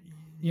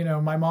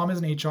 my mom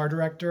is an HR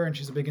director and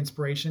she's a big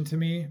inspiration to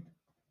me.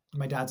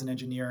 My dad's an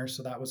engineer,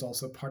 so that was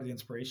also part of the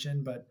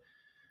inspiration. But,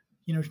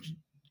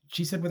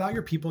 she said, without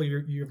your people,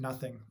 you have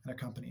nothing in a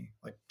company.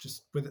 Like,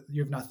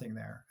 you have nothing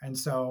there. And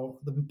so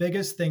the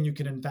biggest thing you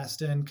can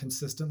invest in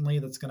consistently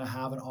that's going to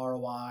have an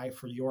ROI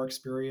for your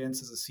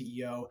experience as a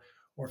CEO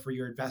or for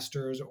your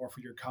investors or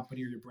for your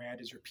company or your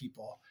brand is your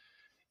people.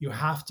 You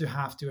have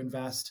to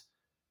invest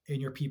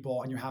in your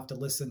people and you have to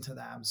listen to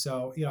them.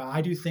 So,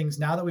 I do things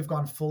now that we've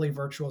gone fully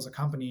virtual as a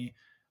company.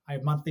 I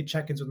have monthly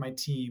check-ins with my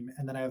team,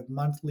 and then I have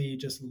monthly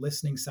just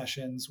listening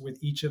sessions with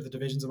each of the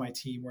divisions of my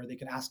team where they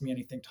can ask me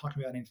anything, talk to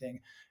me about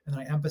anything. And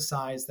then I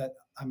emphasize that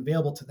I'm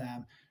available to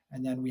them.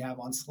 And then we have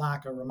on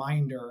Slack a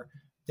reminder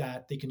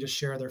that they can just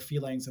share their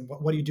feelings and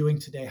what are you doing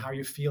today? How are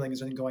you feeling? Is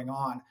there anything going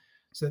on?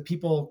 So that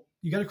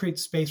you got to create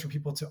space for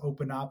people to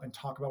open up and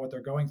talk about what they're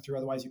going through.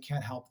 Otherwise you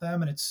can't help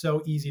them. And it's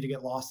so easy to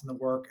get lost in the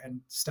work and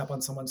step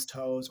on someone's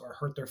toes or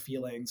hurt their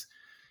feelings.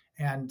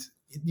 And,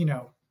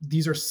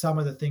 these are some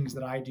of the things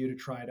that I do to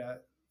try to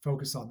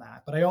focus on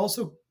that. But I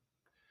also,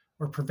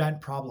 or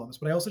prevent problems,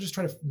 but I also just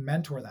try to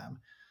mentor them.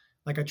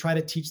 Like, I try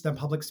to teach them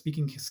public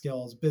speaking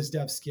skills, biz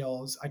dev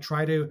skills. I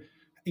try to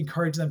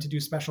encourage them to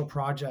do special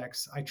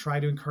projects. I try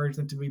to encourage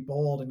them to be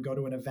bold and go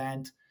to an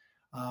event,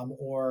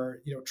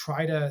 or,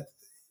 try to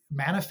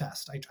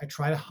manifest. I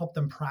try to help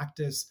them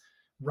practice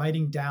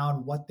writing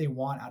down what they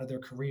want out of their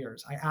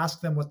careers. I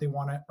ask them what they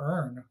want to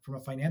earn from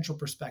a financial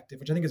perspective,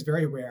 which I think is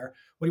very rare.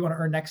 What do you want to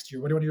earn next year?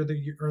 What do you want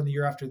to earn the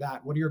year after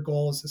that? What are your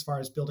goals as far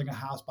as building a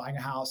house, buying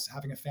a house,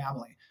 having a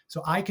family?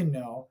 So I can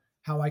know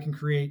how I can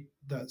create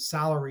the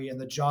salary and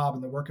the job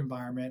and the work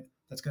environment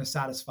that's going to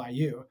satisfy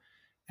you.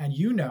 And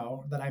you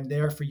know that I'm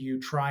there for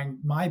you, trying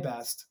my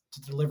best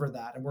to deliver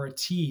that. And we're a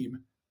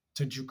team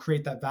to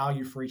create that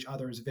value for each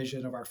other's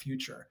vision of our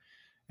future.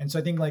 And so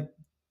I think, like,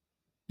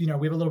 we have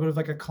a little bit of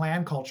like a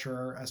clan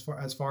culture as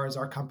far as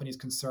our company is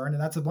concerned.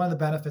 And that's one of the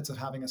benefits of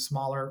having a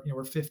smaller,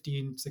 we're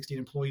 15, 16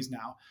 employees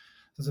now.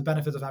 There's a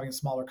benefit of having a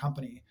smaller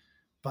company,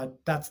 but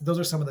those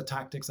are some of the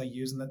tactics I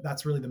use. And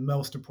that's really the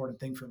most important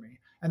thing for me.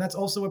 And that's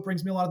also what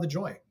brings me a lot of the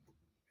joy,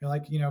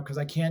 because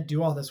I can't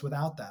do all this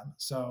without them.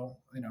 So,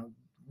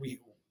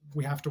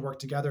 we have to work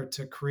together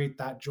to create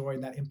that joy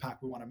and that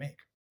impact we want to make.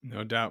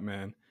 No doubt,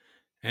 man.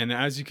 And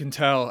as you can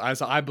tell,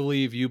 as I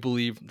believe, you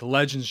believe, the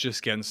legend's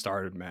just getting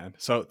started, man.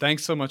 So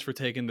thanks so much for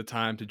taking the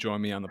time to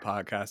join me on the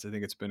podcast. I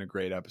think it's been a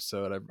great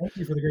episode. Thank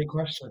you for the great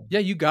question. Yeah,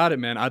 you got it,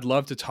 man. I'd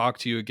love to talk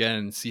to you again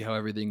and see how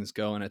everything's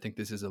going. I think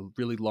this is a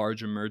really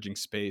large emerging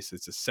space.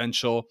 It's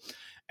essential.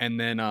 And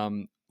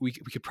then we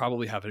could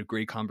probably have a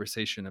great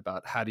conversation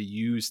about how to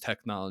use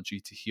technology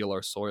to heal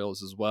our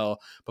soils as well.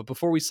 But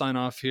before we sign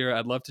off here,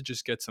 I'd love to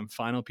just get some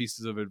final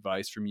pieces of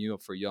advice from you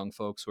for young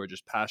folks who are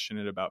just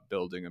passionate about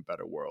building a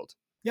better world.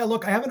 Yeah,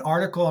 look, I have an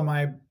article on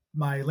my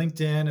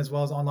LinkedIn as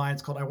well as online.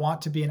 It's called I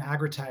Want to Be an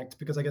Agritech,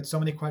 because I get so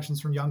many questions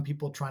from young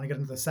people trying to get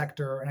into the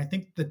sector. And I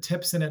think the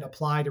tips in it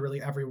apply to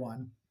really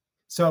everyone.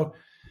 So,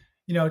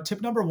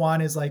 tip number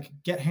one is like,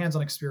 get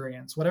hands-on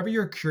experience. Whatever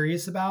you're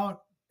curious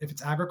about, if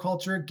it's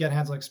agriculture, get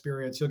hands-on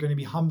experience. You're going to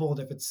be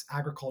humbled if it's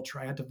agriculture.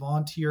 I had to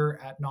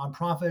volunteer at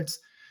nonprofits.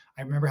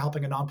 I remember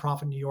helping a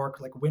nonprofit in New York,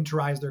 like,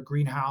 winterize their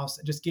greenhouse.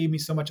 It just gave me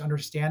so much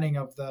understanding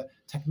of the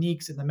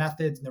techniques and the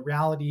methods and the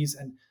realities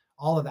and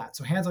all of that.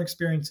 So hands-on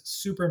experience,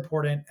 super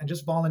important. And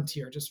just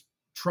volunteer. Just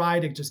try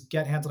to just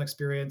get hands-on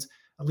experience,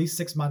 at least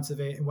 6 months of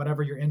it, in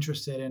whatever you're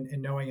interested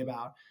in knowing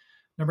about.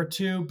 Number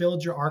two,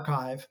 build your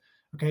archive.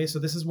 Okay, so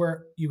this is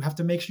where you have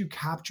to make sure you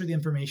capture the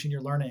information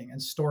you're learning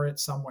and store it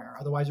somewhere.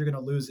 Otherwise, you're going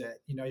to lose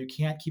it. You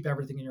can't keep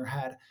everything in your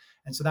head.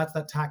 And so that's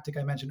that tactic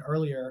I mentioned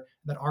earlier.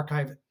 That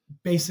archive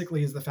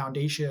basically is the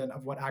foundation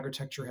of what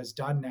agritecture has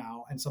done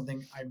now, and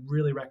something I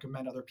really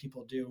recommend other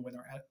people do when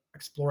they're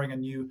exploring a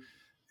new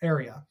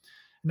area.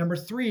 Number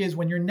three is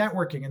when you're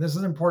networking, and this is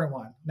an important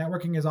one.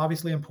 Networking is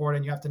obviously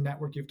important. You have to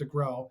network, you have to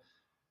grow.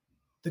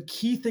 The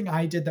key thing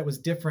I did that was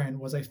different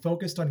was I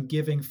focused on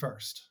giving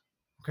first.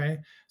 Okay.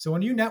 So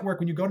when you network,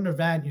 when you go to an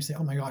event, you say,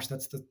 oh my gosh,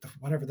 that's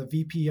the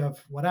VP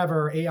of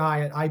whatever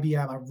AI at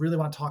IBM. I really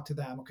want to talk to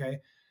them. Okay.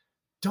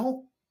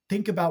 Don't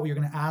think about what you're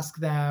going to ask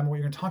them, what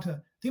you're going to talk to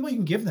them. Think about what you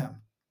can give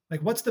them.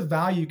 Like, what's the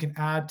value you can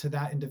add to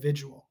that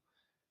individual?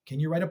 Can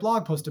you write a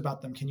blog post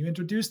about them? Can you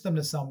introduce them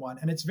to someone?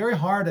 And it's very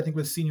hard, I think,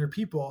 with senior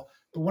people.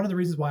 But one of the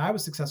reasons why I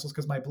was successful is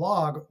because my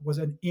blog was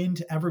an in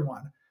to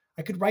everyone.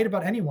 I could write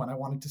about anyone I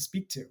wanted to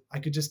speak to. I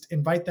could just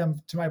invite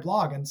them to my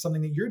blog, and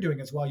something that you're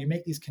doing as well. You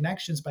make these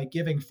connections by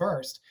giving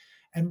first.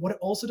 And what it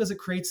also does, it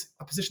creates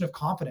a position of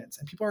confidence,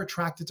 and people are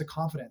attracted to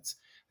confidence.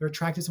 They're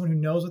attracted to someone who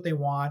knows what they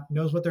want,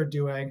 knows what they're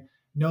doing,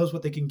 knows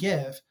what they can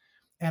give.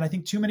 And I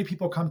think too many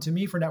people come to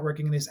me for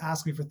networking and they just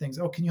ask me for things.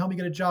 Oh, can you help me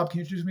get a job? Can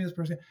you introduce me to this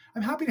person?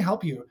 I'm happy to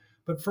help you.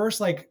 But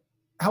first,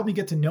 help me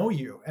get to know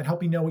you and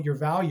help me know what your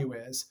value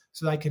is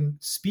so that I can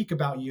speak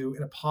about you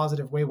in a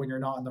positive way when you're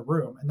not in the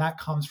room. And that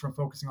comes from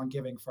focusing on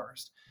giving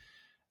first.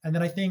 And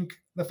then I think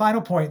the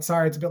final point,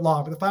 sorry, it's a bit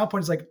long, but the final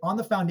point is on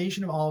the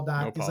foundation of all of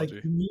that is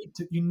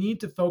you need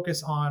to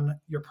focus on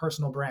your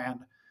personal brand.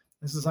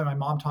 This is something my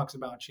mom talks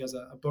about. She has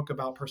a book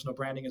about personal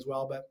branding as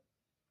well. But,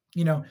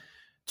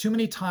 too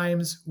many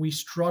times we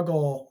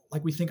struggle,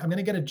 we think I'm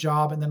going to get a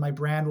job and then my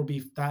brand will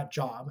be that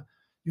job.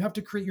 You have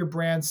to create your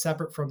brand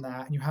separate from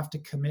that, and you have to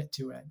commit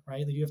to it,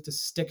 right? You have to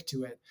stick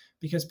to it,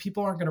 because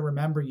people aren't going to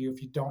remember you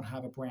if you don't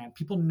have a brand.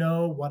 People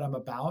know what I'm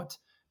about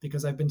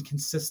because I've been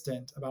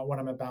consistent about what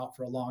I'm about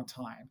for a long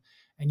time.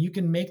 And you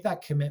can make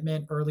that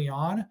commitment early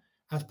on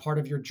as part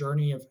of your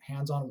journey of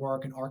hands-on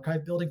work and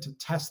archive building to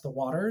test the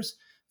waters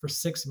for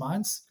 6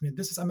 months. I mean,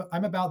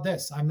 I'm about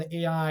this. I'm the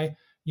AI,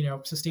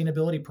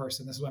 sustainability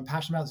person. This is what I'm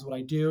passionate about. This is what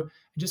I do. And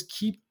just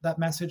keep that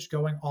message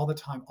going all the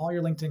time. All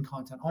your LinkedIn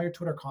content, all your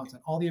Twitter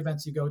content, all the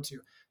events you go to,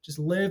 just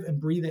live and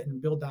breathe it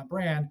and build that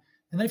brand.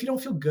 And then if you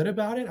don't feel good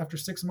about it after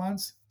 6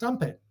 months,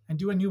 dump it and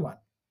do a new one,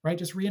 right?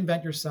 Just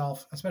reinvent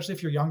yourself. Especially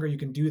if you're younger, you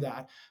can do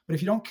that. But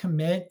if you don't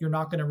commit, you're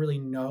not going to really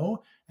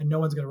know, and no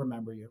one's going to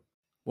remember you.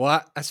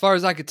 Well, as far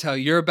as I could tell,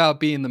 you're about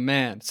being the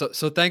man. So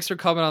thanks for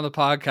coming on the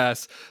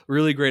podcast.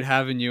 Really great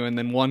having you. And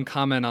then one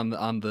comment on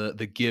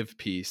the give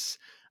piece.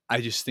 I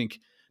just think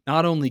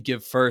not only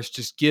give first,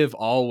 just give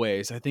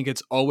always. I think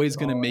it's always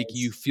going to make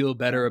you feel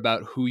better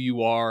about who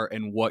you are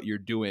and what you're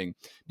doing,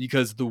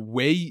 because the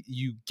way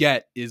you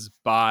get is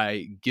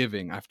by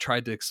giving. I've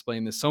tried to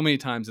explain this so many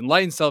times.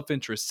 Enlightened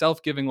self-interest,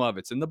 self-giving love.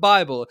 It's in the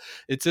Bible.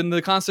 It's in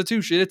the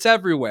Constitution. It's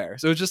everywhere.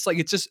 So it's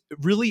just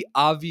really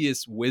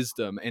obvious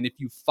wisdom. And if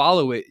you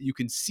follow it, you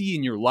can see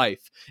in your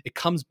life, it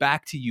comes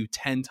back to you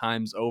 10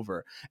 times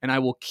over. And I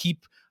will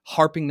keep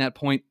harping that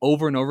point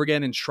over and over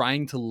again and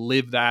trying to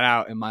live that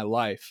out in my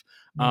life.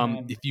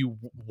 If you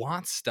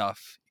want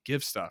stuff,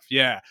 give stuff.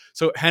 Yeah.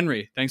 So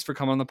Henry, thanks for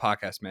coming on the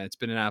podcast, man. It's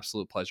been an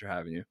absolute pleasure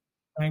having you.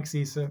 Thanks,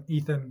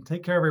 Ethan.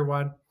 Take care,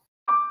 everyone.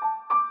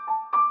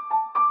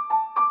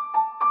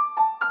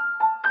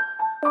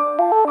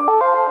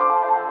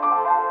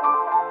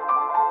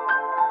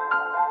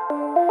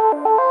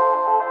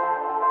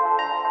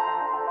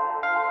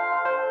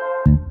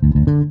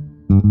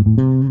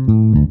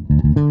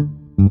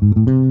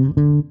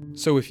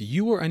 So if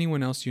you or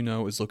anyone else you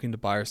know is looking to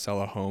buy or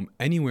sell a home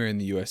anywhere in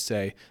the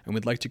USA and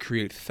would like to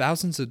create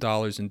thousands of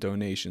dollars in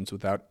donations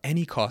without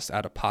any cost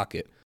out of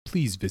pocket,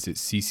 please visit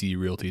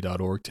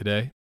ccrealty.org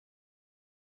today.